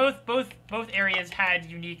 And both areas had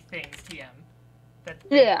unique things. TM.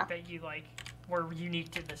 That you like were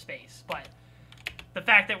unique to the space, but the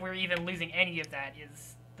fact that we're even losing any of that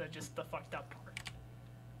is just the fucked up part.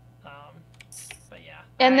 But yeah.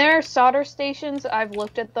 And their solder stations, I've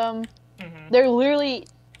looked at them. They're literally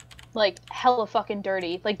like hella fucking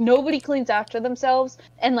dirty. Like, nobody cleans after themselves.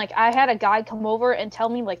 And like, I had a guy come over and tell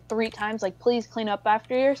me like 3 times, like, please clean up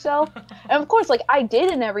after yourself. And of course, like, I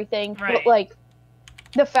did and everything, but like,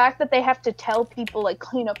 the fact that they have to tell people, like,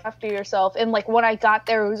 clean up after yourself, and like, when I got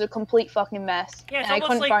there, it was a complete fucking mess. Yeah, and I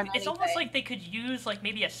couldn't find anything. It's almost like they could use like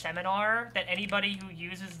maybe a seminar that anybody who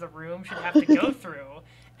uses the room should have to go through,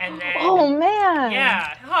 and then. Oh man.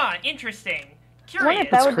 Yeah. Huh. Interesting. Curious. I wonder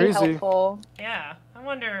if that would be helpful. Yeah. I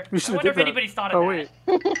wonder if anybody's thought of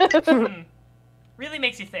that. Wait. Really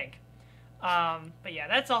makes you think. But yeah,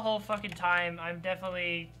 that's a whole fucking time. I'm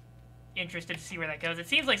definitely interested to see where that goes. It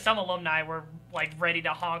seems like some alumni were like ready to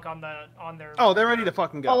honk on their. Oh, they're ready to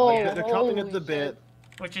fucking go. Oh, like, they're chomping at the bit.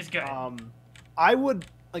 Which is good. I would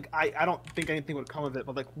like. I don't think anything would come of it,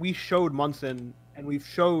 but like, we showed Munson and we've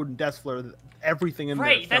showed Dessler everything in there.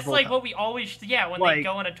 Right. That's like what we always. Yeah. When like, they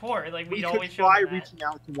go on a tour, like we always show. Try reaching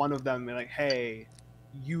out to one of them and like, hey,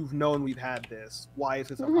 you've known we've had this. Why is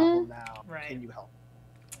this a problem now? Right. Can you help?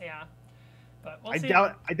 Yeah. But we'll I see.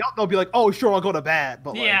 doubt they'll be like, oh, sure, I'll go to bat.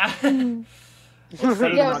 But like, yeah. Yeah,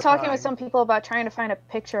 I was talking with some people about trying to find a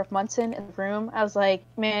picture of Munson in the room. I was like,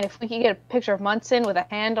 man, if we could get a picture of Munson with a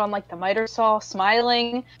hand on like the miter saw,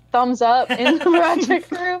 smiling, thumbs up in the project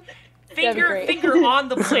group. Finger on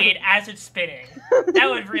the blade as it's spinning. That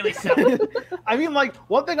would really sell it. I mean, like,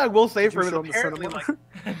 one thing I will say for him is apparently, like,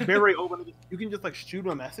 very open. You can just like shoot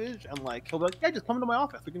him a message and like he'll be like, yeah, just come to my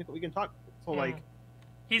office. We can talk. So like,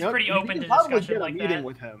 he's pretty open to probably discussion get a like meeting that.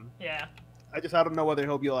 with him. Yeah. I don't know whether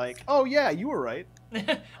he'll be like, oh yeah, you were right.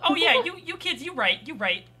 Oh yeah, you kids, you right.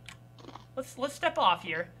 Let's step off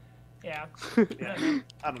here. Yeah. I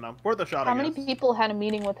don't know. Worth a shot. How many people had a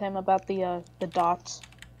meeting with him about the dots?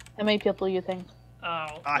 How many people do you think? Oh.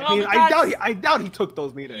 I mean, I doubt he took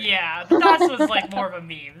those meetings. Yeah, the dots was like more of a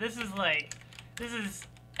meme. This is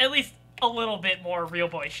at least a little bit more real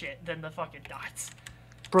boy shit than the fucking dots.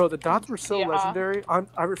 Bro, the dots were so legendary.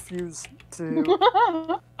 I refuse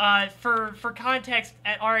to. For context,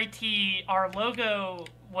 at RIT, our logo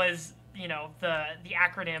was, you know, the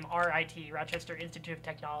acronym RIT, Rochester Institute of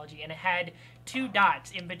Technology, and it had 2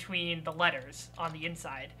 dots in between the letters on the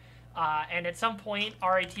inside. And at some point,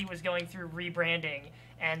 RIT was going through rebranding,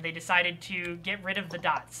 and they decided to get rid of the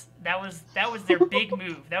dots. That was their big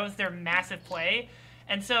move. That was their massive play.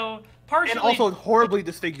 And so partially, and also horribly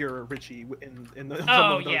disfigure Richie in the.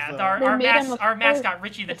 Oh yeah, our mascot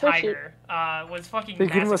Richie the Tiger was fucking. They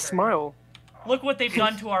gave him a smile. Look what they've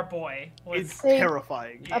done to our boy. It's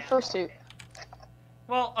terrifying. A fursuit.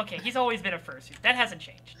 Well, okay, he's always been a fursuit. That hasn't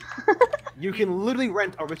changed. You can literally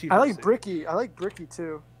rent a Richie. I like Bricky. I like Bricky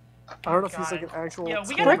too. I don't know if he's like an actual. Yeah,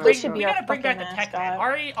 we gotta bring back the Tech Man.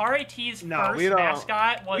 RIT's first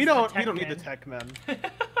mascot was we don't the need the Tech Men.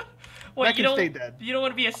 What, you don't stay dead. You don't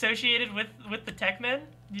want to be associated with the Tech Men?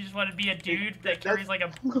 You just want to be a dude that carries like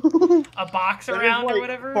a box around or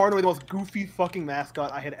whatever? Far and away the most goofy fucking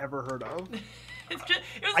mascot I had ever heard of. It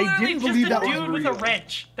was literally just a dude with a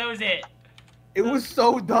wrench. That was it. It was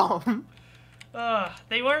so dumb.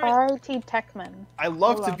 They were RIT Techman. I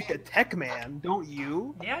love to be a tech man, don't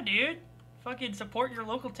you? Yeah, dude. Fucking support your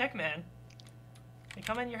local tech man. They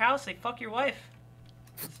come in your house, they fuck your wife.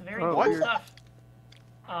 It's very cool stuff.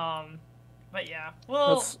 But yeah,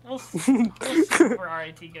 we'll see where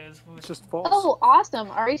RIT goes. It's just false. Oh, awesome!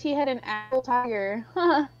 RIT had an apple tiger.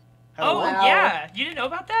 Oh wow. Yeah, you didn't know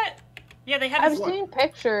about that? Yeah, they have. I've seen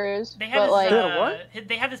pictures. They have but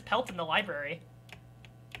they have this pelt in the library.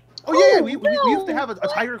 Oh yeah, we used to have a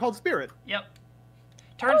tiger called Spirit. Yep.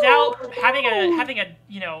 Turns out having a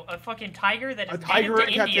a fucking tiger that is native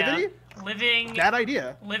to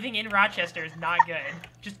India, living in Rochester is not good.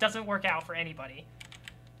 Just doesn't work out for anybody.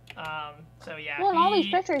 So yeah. Well, in all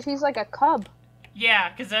these pictures, he's like a cub. Yeah,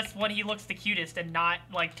 because that's when he looks the cutest and not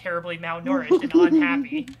like terribly malnourished and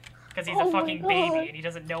unhappy. Because he's a fucking baby and he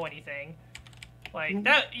doesn't know anything. Like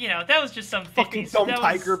that, that was just some 50s. Fucking dumb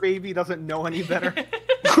tiger baby doesn't know any better.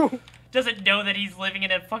 Doesn't know that he's living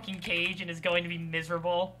in a fucking cage and is going to be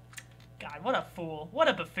miserable. God, what a fool. What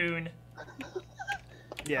a buffoon.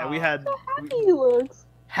 Yeah, we had. So happy he looks.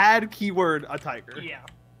 Had keyword a tiger. Yeah,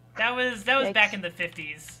 that was back in the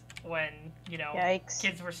 50s when Yikes.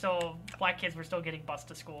 black kids were still getting bused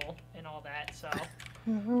to school and all that. So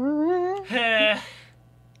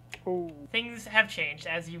things have changed,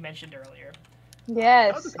 as you mentioned earlier.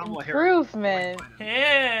 Yes, improvement.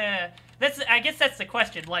 Yeah, I guess that's the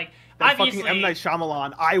question. Like, that obviously, fucking M. Night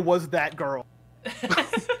Shyamalan. I was that girl.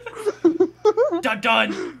 Dun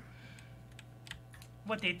dun.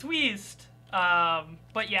 What a twist.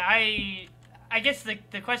 But yeah, I guess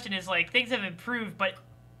the question is, like, things have improved, but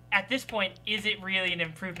at this point, is it really an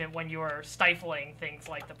improvement when you're stifling things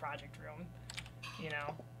like the project room?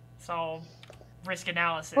 So risk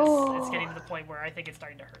analysis is getting to the point where I think it's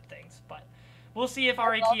starting to hurt things, but we'll see if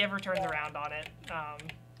RAT ever turns around on it.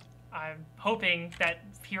 I'm hoping that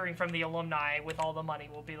hearing from the alumni with all the money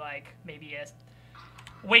will be like maybe a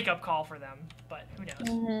wake-up call for them, but who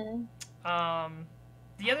knows.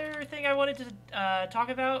 The other thing I wanted to talk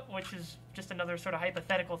about, which is just another sort of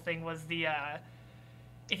hypothetical thing, was the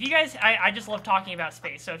if you guys, I just love talking about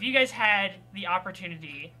space, so if you guys had the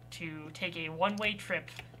opportunity to take a one-way trip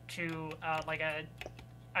to like a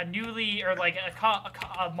newly, or like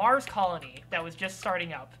a Mars colony that was just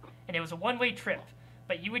starting up, and it was a one-way trip,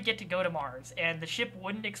 but you would get to go to Mars, and the ship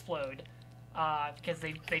wouldn't explode because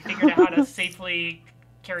they figured out how to safely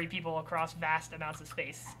carry people across vast amounts of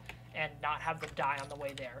space and not have them die on the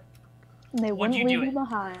way there. They wouldn't leave you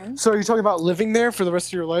behind. So are you talking about living there for the rest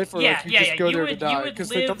of your life, or like you just go there to die? Because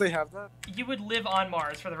don't they have that? You would live on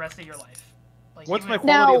Mars for the rest of your life. Like, what's my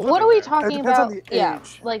quality now? of What are we there? talking about? Yeah,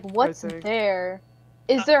 like what's there?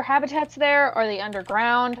 Is there habitats there? Are they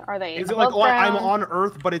underground? Are they? Is it like, oh, I'm on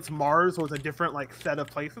Earth, but it's Mars, so it's a different like set of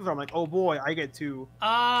places? Or I'm like, oh boy, I get to.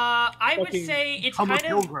 I would say it's kind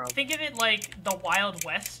of, think of it like the Wild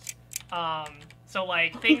West. So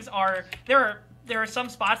like things are there are some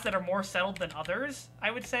spots that are more settled than others,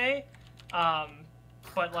 I would say.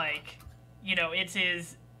 But like, it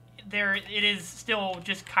is still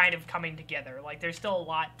just kind of coming together. Like, there's still a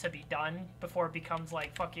lot to be done before it becomes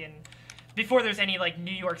like before there's any like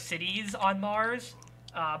New York cities on Mars.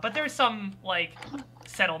 But there's some like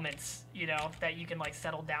settlements, that you can like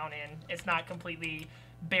settle down in. It's not completely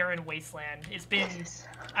barren wasteland. It's been,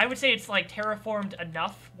 I would say it's like terraformed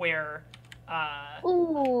enough where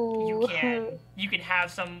you can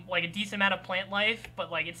have some like a decent amount of plant life,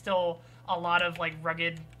 but like it's still a lot of like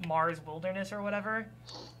rugged Mars wilderness or whatever.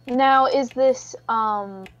 Now, is this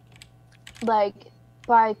like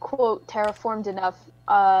by quote terraformed enough?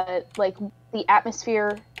 Like the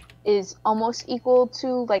atmosphere is almost equal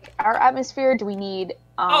to like our atmosphere? Do we need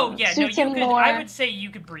suits anymore? I would say you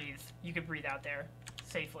could breathe. You could breathe out there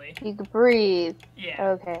safely. You could breathe.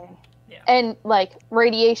 Yeah. Okay. Yeah. And like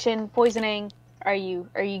radiation poisoning, are you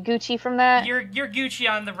Gucci from that? You're Gucci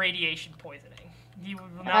on the radiation poisoning. You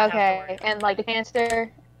will not have to worry. And like the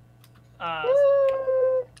cancer.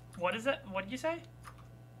 What is that? What did you say?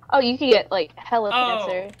 Oh, you could get like hella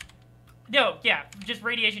cancer. No, yeah, just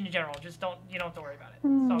radiation in general. Just you don't have to worry about it.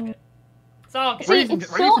 It's all good. It's all good. See, it's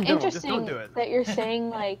so interesting that you're saying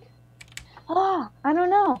like, I don't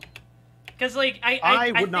know. Because like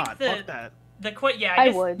I would not. Fuck that. I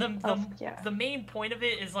guess would. The main point of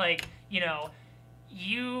it is like,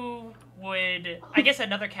 you would, I guess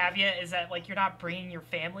another caveat is that like you're not bringing your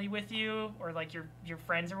family with you or like your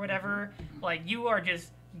friends or whatever. Like you are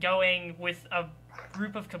just going with a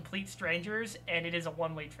group of complete strangers, and it is a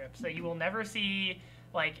one-way trip. So you will never see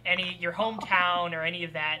like your hometown or any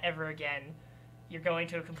of that ever again. You're going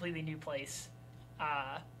to a completely new place,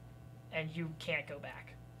 and you can't go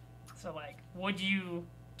back. So like, would you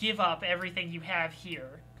give up everything you have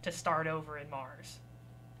here to start over in Mars?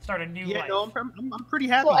 Start a new life? Yeah, no, I'm pretty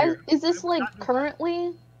happy here. Is this like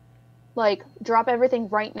currently, like drop everything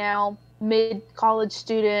right now, mid-college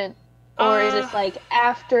student, or is it like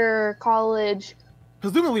after college?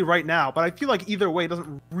 Presumably right now, but I feel like either way, it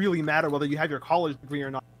doesn't really matter whether you have your college degree or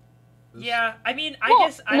not. Yeah, I mean, I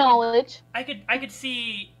guess knowledge. I could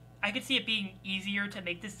see it being easier to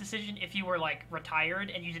make this decision if you were like retired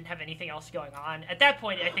and you didn't have anything else going on. At that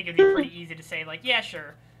point, I think it'd be pretty easy to say like, yeah,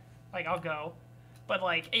 sure, like I'll go. But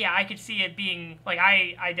like, yeah, I could see it being like,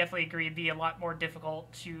 I definitely agree it'd be a lot more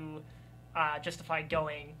difficult to justify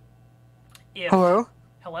going. Hello?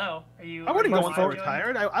 Hello? Are you? I wouldn't go on if I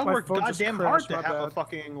retired. I worked goddamn hard to have a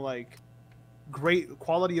fucking like great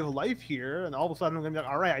quality of life here, and all of a sudden I'm gonna be like,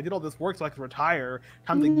 all right, I did all this work so I can retire.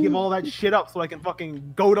 Time to give all that shit up so I can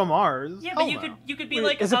fucking go to Mars. Yeah, but you could be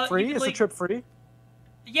like, is it free? Is the trip free?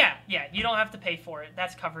 Yeah, you don't have to pay for it.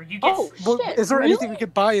 That's covered. You get. Shit, is there anything we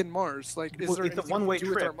could buy in Mars? Like, is there it's a one-way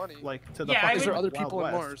trip? With our money? Like to the. Yeah, is there other people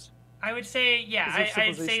in Mars? I would say, yeah,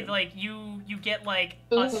 I'd say like you get like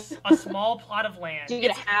a small plot of land. Do you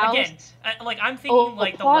get a house? Again, like I'm thinking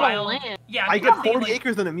like the wild. Land. Yeah, I get 40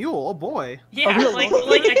 acres and a mule. Oh boy. Yeah, like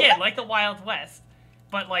again, like the Wild West,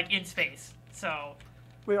 but like in space. So.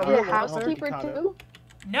 Wait, are you a housekeeper too?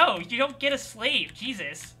 No, you don't get a slave.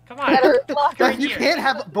 Jesus, come on. You can't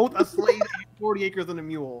have both a slave and 40 acres and a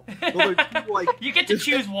mule. Those are two, like, you get to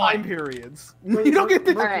choose one. Time periods. You don't get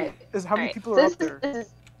to. Alright. How many people are up there?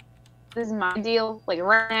 This is my deal. Like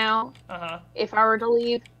right now, if I were to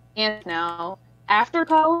leave, and now after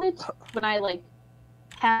college, when I like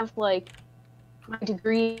have like my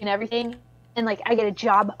degree and everything, and like I get a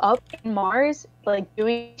job up in Mars, like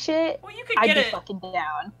doing shit, well, you could I'd be fucking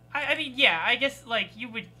down. I mean, yeah, I guess like you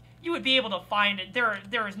would be able to find it.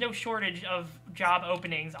 There is no shortage of job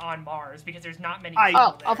openings on Mars because there's not many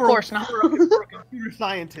people there. Of course not. For a computer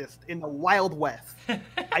scientist in the Wild West,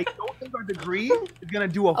 I don't think our degree is gonna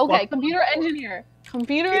do a. Okay, computer engineer.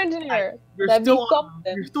 You're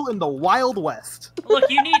still in the Wild West. Look,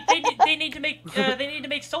 they need to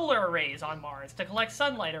make solar arrays on Mars to collect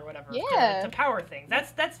sunlight or whatever. Yeah. To power things.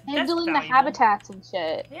 That's handling the valuable. habitats and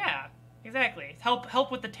shit. Yeah, exactly.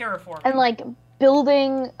 Help with the terraforming. And like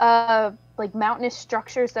building like mountainous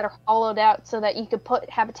structures that are hollowed out so that you could put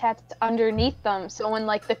habitats underneath them. So when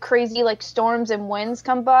like the crazy like storms and winds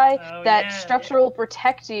come by, structure will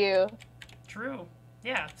protect you. True.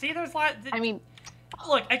 Yeah. See, there's a lot. I mean,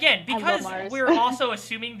 look, again, because we're also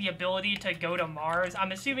assuming the ability to go to Mars,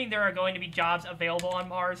 I'm assuming there are going to be jobs available on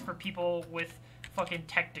Mars for people with fucking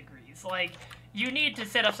tech degrees. Like, you need to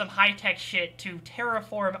set up some high-tech shit to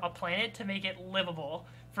terraform a planet to make it livable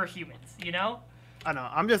for humans, you know? I know.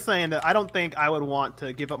 I'm just saying that I don't think I would want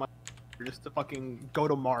to give up my just to fucking go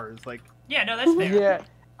to Mars. Like, yeah, no, that's fair. Yeah,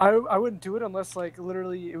 I wouldn't do it unless like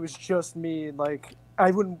literally it was just me. Like,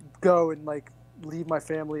 I wouldn't go and like leave my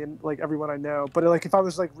family and like everyone I know. But like if I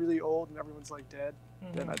was like really old and everyone's like dead,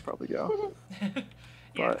 then I'd probably go.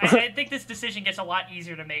 Yeah, I think this decision gets a lot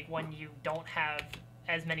easier to make when you don't have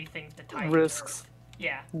as many things to tie risks.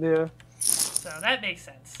 Yeah. Yeah. So that makes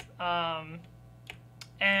sense.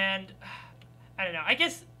 And I don't know. I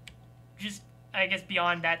guess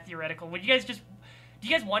beyond that theoretical, do you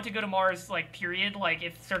guys want to go to Mars, like, period? Like,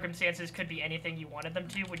 if circumstances could be anything you wanted them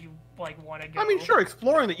to, would you, like, want to go? I mean, sure,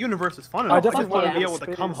 exploring the universe is fun enough. I definitely want to be able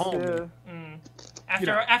to come home. Yeah.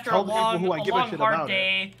 After a long, hard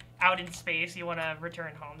day out in space, you want to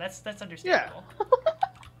return home. That's understandable.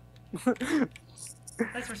 Yeah.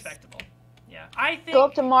 That's respectable. Yeah, I think... Go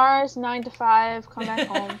up to Mars, 9 to 5, come back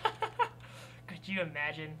home. Could you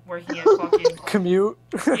imagine working at fucking... Commute?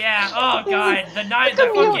 Yeah, oh god, the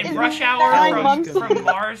fucking rush hour from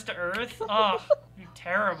Mars to Earth. Oh, it'd be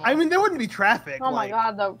terrible. I mean, there wouldn't be traffic. Oh like,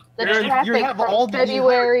 my god, the traffic from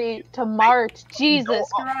February to March. Jesus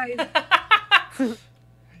Christ.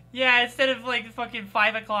 Yeah, instead of like fucking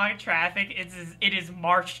 5 o'clock traffic, it is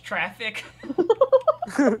March traffic.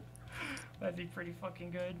 That'd be pretty fucking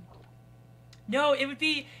good. No, it would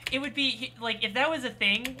be like if that was a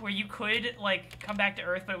thing where you could like come back to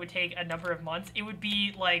Earth, but it would take a number of months. It would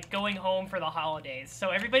be like going home for the holidays. So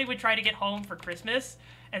everybody would try to get home for Christmas,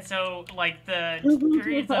 and so like the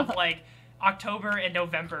periods of like October and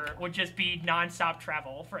November would just be nonstop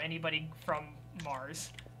travel for anybody from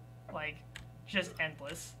Mars, like just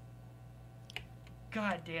endless.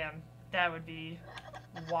 God damn, that would be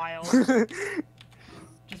wild.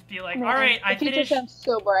 Just be like, all right, I finished.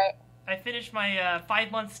 So bright. I finished my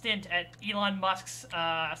 5-month stint at Elon Musk's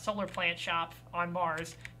solar plant shop on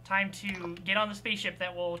Mars. Time to get on the spaceship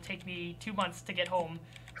that will take me 2 months to get home.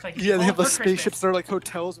 So I can they have the spaceships that are like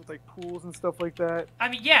hotels with like pools and stuff like that. I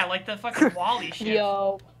mean, yeah, like the fucking Wall-E ship.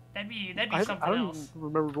 Yo. That'd be something else. I don't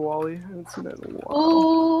remember Wall-E. I haven't seen that in a while.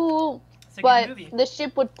 Ooh. But the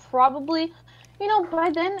ship would probably, by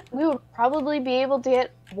then we would probably be able to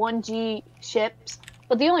get 1G ships.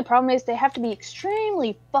 But the only problem is they have to be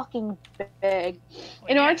extremely fucking big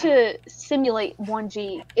in order to simulate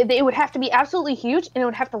 1G. It would have to be absolutely huge, and it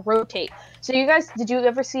would have to rotate. So did you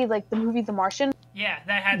ever see like the movie The Martian? Yeah,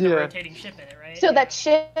 that had the rotating ship in it, right? So that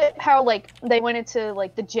shit, how like they went into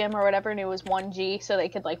like the gym or whatever, and it was 1G, so they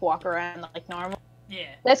could like walk around like normal. Yeah.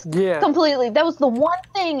 That's completely. That was the one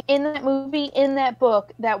thing in that movie, in that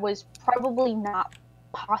book, that was probably not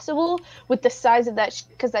possible with the size of that ship,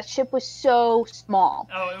 because that ship was so small.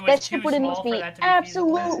 Oh, it was that too ship would need small to be for that to be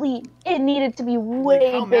absolutely feasible. It needed to be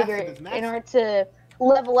way bigger in order to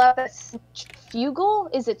level up that centrifugal.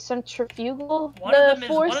 Is it centrifugal? One of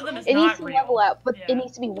them is it not needs to real. level out, but it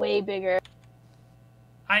needs to be way bigger.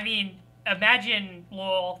 I mean, imagine,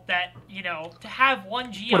 Lowell, that to have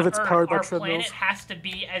 1G what on if it's Earth, powered by our treadmills? planet has to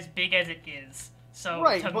be as big as it is. So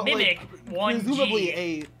right, to but mimic like, 1G,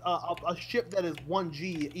 presumably a ship that is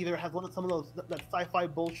 1G either has some of those that sci-fi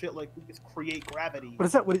bullshit like we just create gravity. What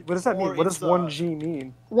does that? What does that mean? What does 1G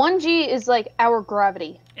mean? 1G is like our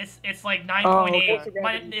gravity. It's like 9.8.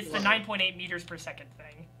 Okay. It's the 9.8 meters per second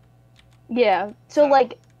thing. Yeah. So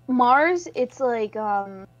like Mars, it's like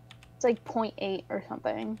 0.8 or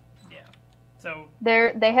something. Yeah. So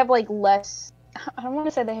they have like less. I don't want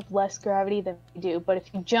to say they have less gravity than we do, but if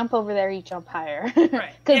you jump over there, you jump higher.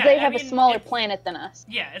 Right. Because they have a smaller planet than us.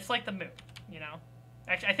 Yeah, it's like the moon, you know?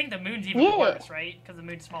 Actually, I think the moon's even worse, right? Because the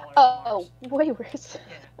moon's smaller Oh, way worse.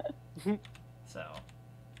 Yeah. So,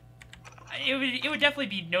 it would definitely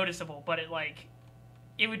be noticeable, but it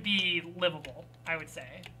would be livable, I would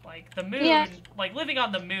say. Like, the moon, like, living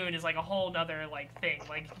on the moon is like a whole nother, like, thing.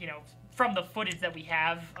 Like, you know, from the footage that we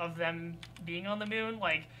have of them being on the moon,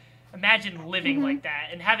 like, imagine living like that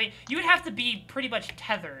and you would have to be pretty much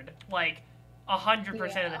tethered like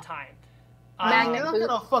 100% of the time. You're not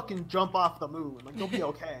gonna fucking jump off the moon. Like you'll be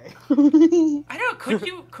okay. I don't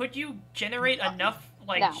know. Could you generate enough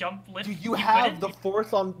jump lift? Do you have the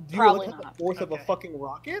force on? Do you have the force of a fucking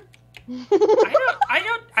rocket? I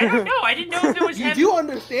don't know. I didn't know if it was. You do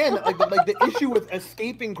understand that like the issue with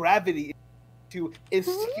escaping gravity is to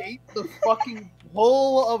escape the fucking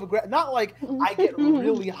pull of not like I get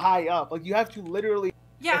really high up. Like you have to literally.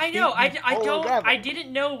 Yeah, I know. I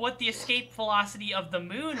didn't know what the escape velocity of the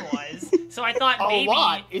moon was, so I thought maybe a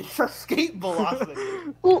lot. It's escape velocity.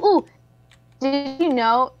 Ooh. Did you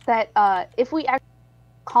know that if we actually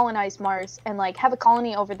colonize Mars and like have a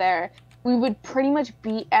colony over there, we would pretty much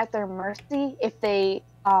be at their mercy if they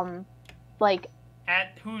like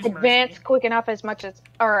at whose advance mercy? Quick enough as much as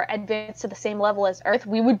or advance to the same level as Earth.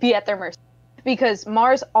 We would be at their mercy. Because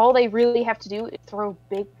Mars, all they really have to do is throw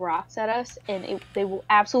big rocks at us, and they will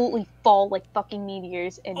absolutely fall like fucking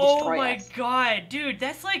meteors and destroy us. Oh my god, dude,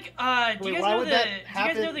 that's like, do you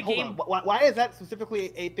guys know the game? Why is that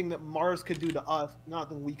specifically a thing that Mars could do to us, not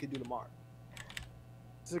that we could do to Mars?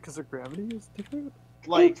 Is it because the gravity is different?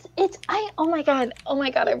 Like oh my god,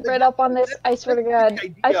 I've read up on this. I swear to God,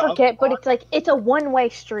 I forget, but it's a one-way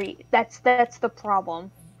street. That's the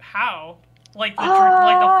problem. How? Like the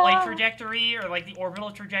flight trajectory or like the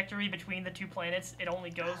orbital trajectory between the two planets, it only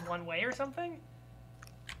goes one way or something?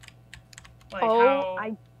 Like how...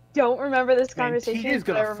 I don't remember this conversation. TJ's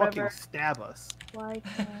gonna fucking stab us. Why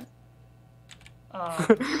can't...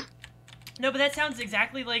 No, but that sounds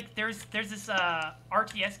exactly like there's this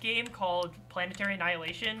RTS game called Planetary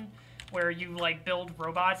Annihilation where you like build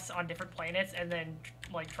robots on different planets and then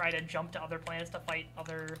like try to jump to other planets to fight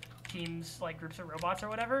other teams, like groups of robots or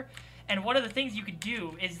whatever. And one of the things you could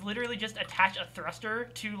do is literally just attach a thruster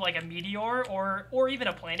to like a meteor or even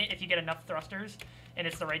a planet if you get enough thrusters and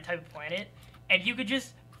it's the right type of planet. And you could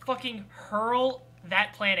just fucking hurl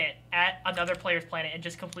that planet at another player's planet and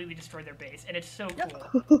just completely destroy their base. And it's so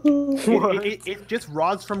cool. It's just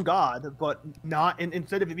rods from God, but not.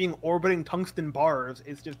 Instead of it being orbiting tungsten bars,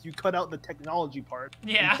 it's just you cut out the technology part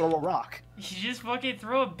and throw a rock. You just fucking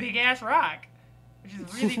throw a big-ass rock, which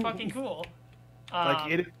is really fucking cool.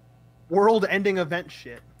 Like, it world-ending event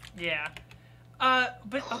shit. Yeah.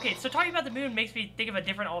 But, okay, so talking about the moon makes me think of a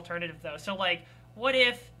different alternative, though. So, like, what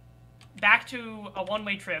if back to a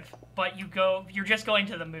one-way trip, but you're just going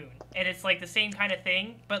to the moon, and it's, like, the same kind of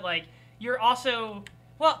thing, but, like, you're also...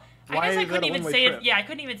 Well, I guess I couldn't even say it... Yeah, I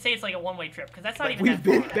couldn't even say it's, like, a one-way trip, because that's not even that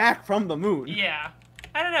far. We've been back from the moon. Yeah.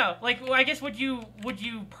 I don't know. Like, I guess would you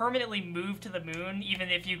permanently move to the moon, even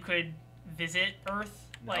if you could visit Earth?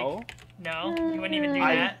 No. Like, no? You wouldn't even do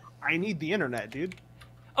that? I need the internet, dude.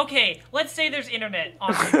 Okay, let's say there's internet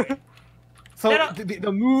on the moon. So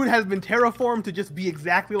the moon has been terraformed to just be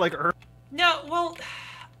exactly like Earth? No, well,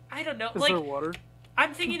 I don't know. Is like, there water?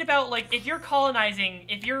 I'm thinking about, like, if you're colonizing,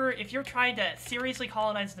 if you're trying to seriously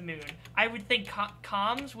colonize the moon, I would think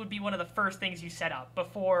comms would be one of the first things you set up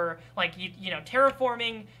before, like, you know,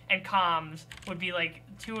 terraforming and comms would be, like,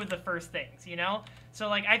 two of the first things, you know? So,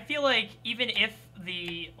 like, I feel like even if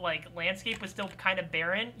the, like, landscape was still kind of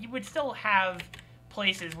barren, you would still have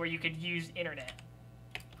places where you could use internet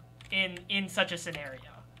in such a scenario.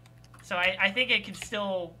 So I think it could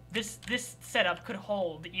still, this setup could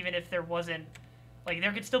hold even if there wasn't, like,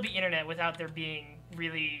 there could still be internet without there being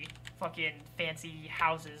really fucking fancy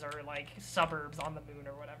houses or, like, suburbs on the moon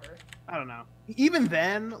or whatever. I don't know. Even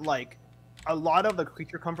then, like, a lot of the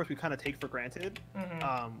creature comforts we kind of take for granted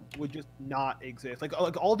would just not exist. Like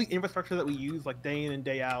all the infrastructure that we use, like, day in and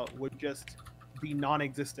day out, would just be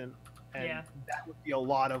non-existent. And that would be a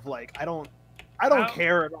lot of, like, I don't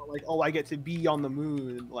care about, like, oh, I get to be on the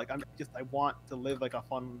moon. Like, I want to live, like, a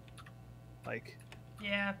fun, like...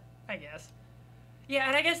 Yeah, I guess. Yeah,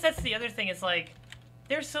 and I guess that's the other thing. Is like,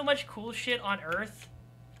 there's so much cool shit on Earth.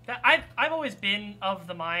 That I've always been of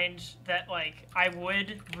the mind that like I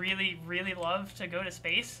would really love to go to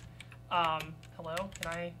space. Hello?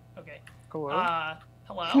 Can I? Okay. Hello.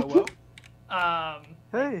 Hello. Hello.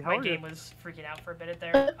 Hey, how my are game you? was freaking out for a minute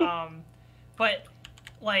there. But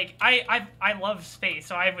like I love space,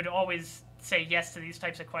 so I would always say yes to these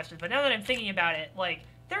types of questions. But now that I'm thinking about it, like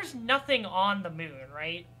there's nothing on the moon,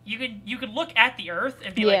 right? You could look at the Earth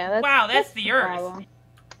and be like, wow, that's the Earth.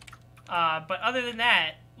 But other than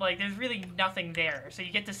that, like there's really nothing there. So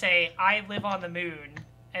you get to say I live on the moon,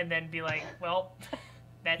 and then be like, well,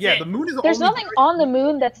 that's it. Yeah, the moon is. There's only nothing on the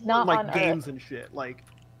moon that's not like on games Earth. and shit. Like,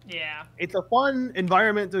 yeah, it's a fun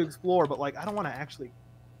environment to explore, but like I don't want to actually.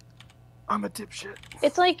 I'm a dipshit.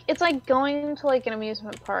 It's like going to like an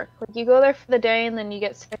amusement park. Like you go there for the day and then you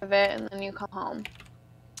get sick of it and then you come home.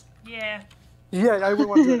 yeah. Yeah, I would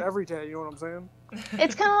want to do it every day. You know what I'm saying?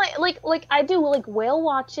 It's kind of like I do like whale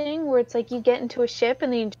watching, where it's like you get into a ship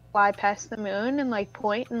and then you just fly past the moon and like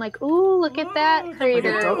point and like, ooh, look at that Ooh,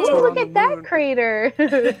 crater. like a duck Ooh, tour look on at the that moon. crater.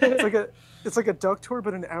 It's like a duck tour,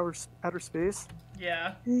 but in outer space.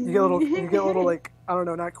 Yeah. You get little like, I don't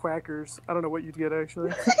know, not quackers. I don't know what you'd get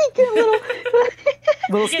actually. You get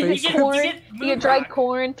Little You get- space. you get- corn. moon You get dried rock.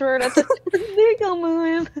 corn, throw it at the. There you go,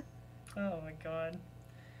 moon. Oh my god.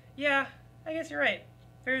 Yeah, I guess you're right.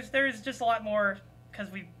 There's just a lot more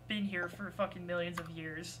because we've been here for fucking millions of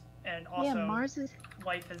years, and also Yeah, Mars is.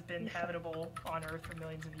 life has been habitable on Earth for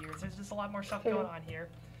millions of years. There's just a lot more stuff going on here.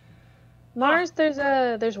 Mars,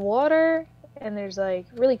 there's water and there's like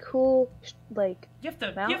really cool like. You have to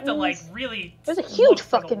like Mountains? really. There's a look huge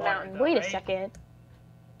for the fucking water, mountain. though, Wait a right? second.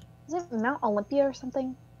 Is it Mount Olympia or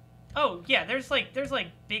something? Oh yeah, there's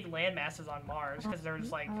big land masses on Mars because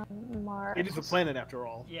there's like Mars. It is a planet after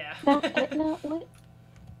all. yeah. No, what?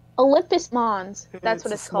 Olympus Mons. That's It's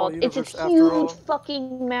what a it's small called. It's a universe after all. huge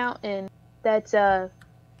fucking mountain that's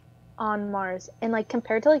on Mars, and like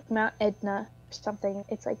compared to like Mount Etna or something,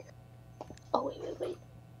 it's like. Oh wait.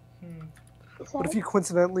 Hmm. Is What that if you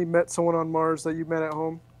coincidentally met someone on Mars that you met at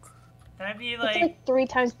home? That'd be It's like 3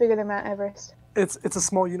 times bigger than Mount Everest. It's a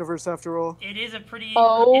small universe after all. it is a pretty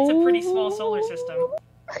Oh. it's a pretty small solar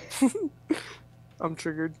system. I'm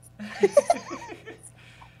triggered.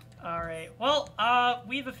 All right. Well,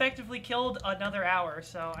 we've effectively killed another hour,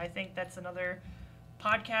 so I think that's another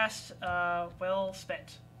podcast well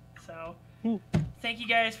spent. So, thank you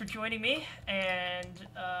guys for joining me, and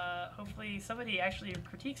hopefully somebody actually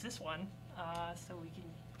critiques this one, so we can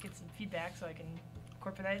get some feedback, so I can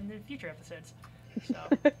incorporate that into future episodes. So,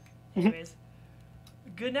 anyways,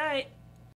 good night.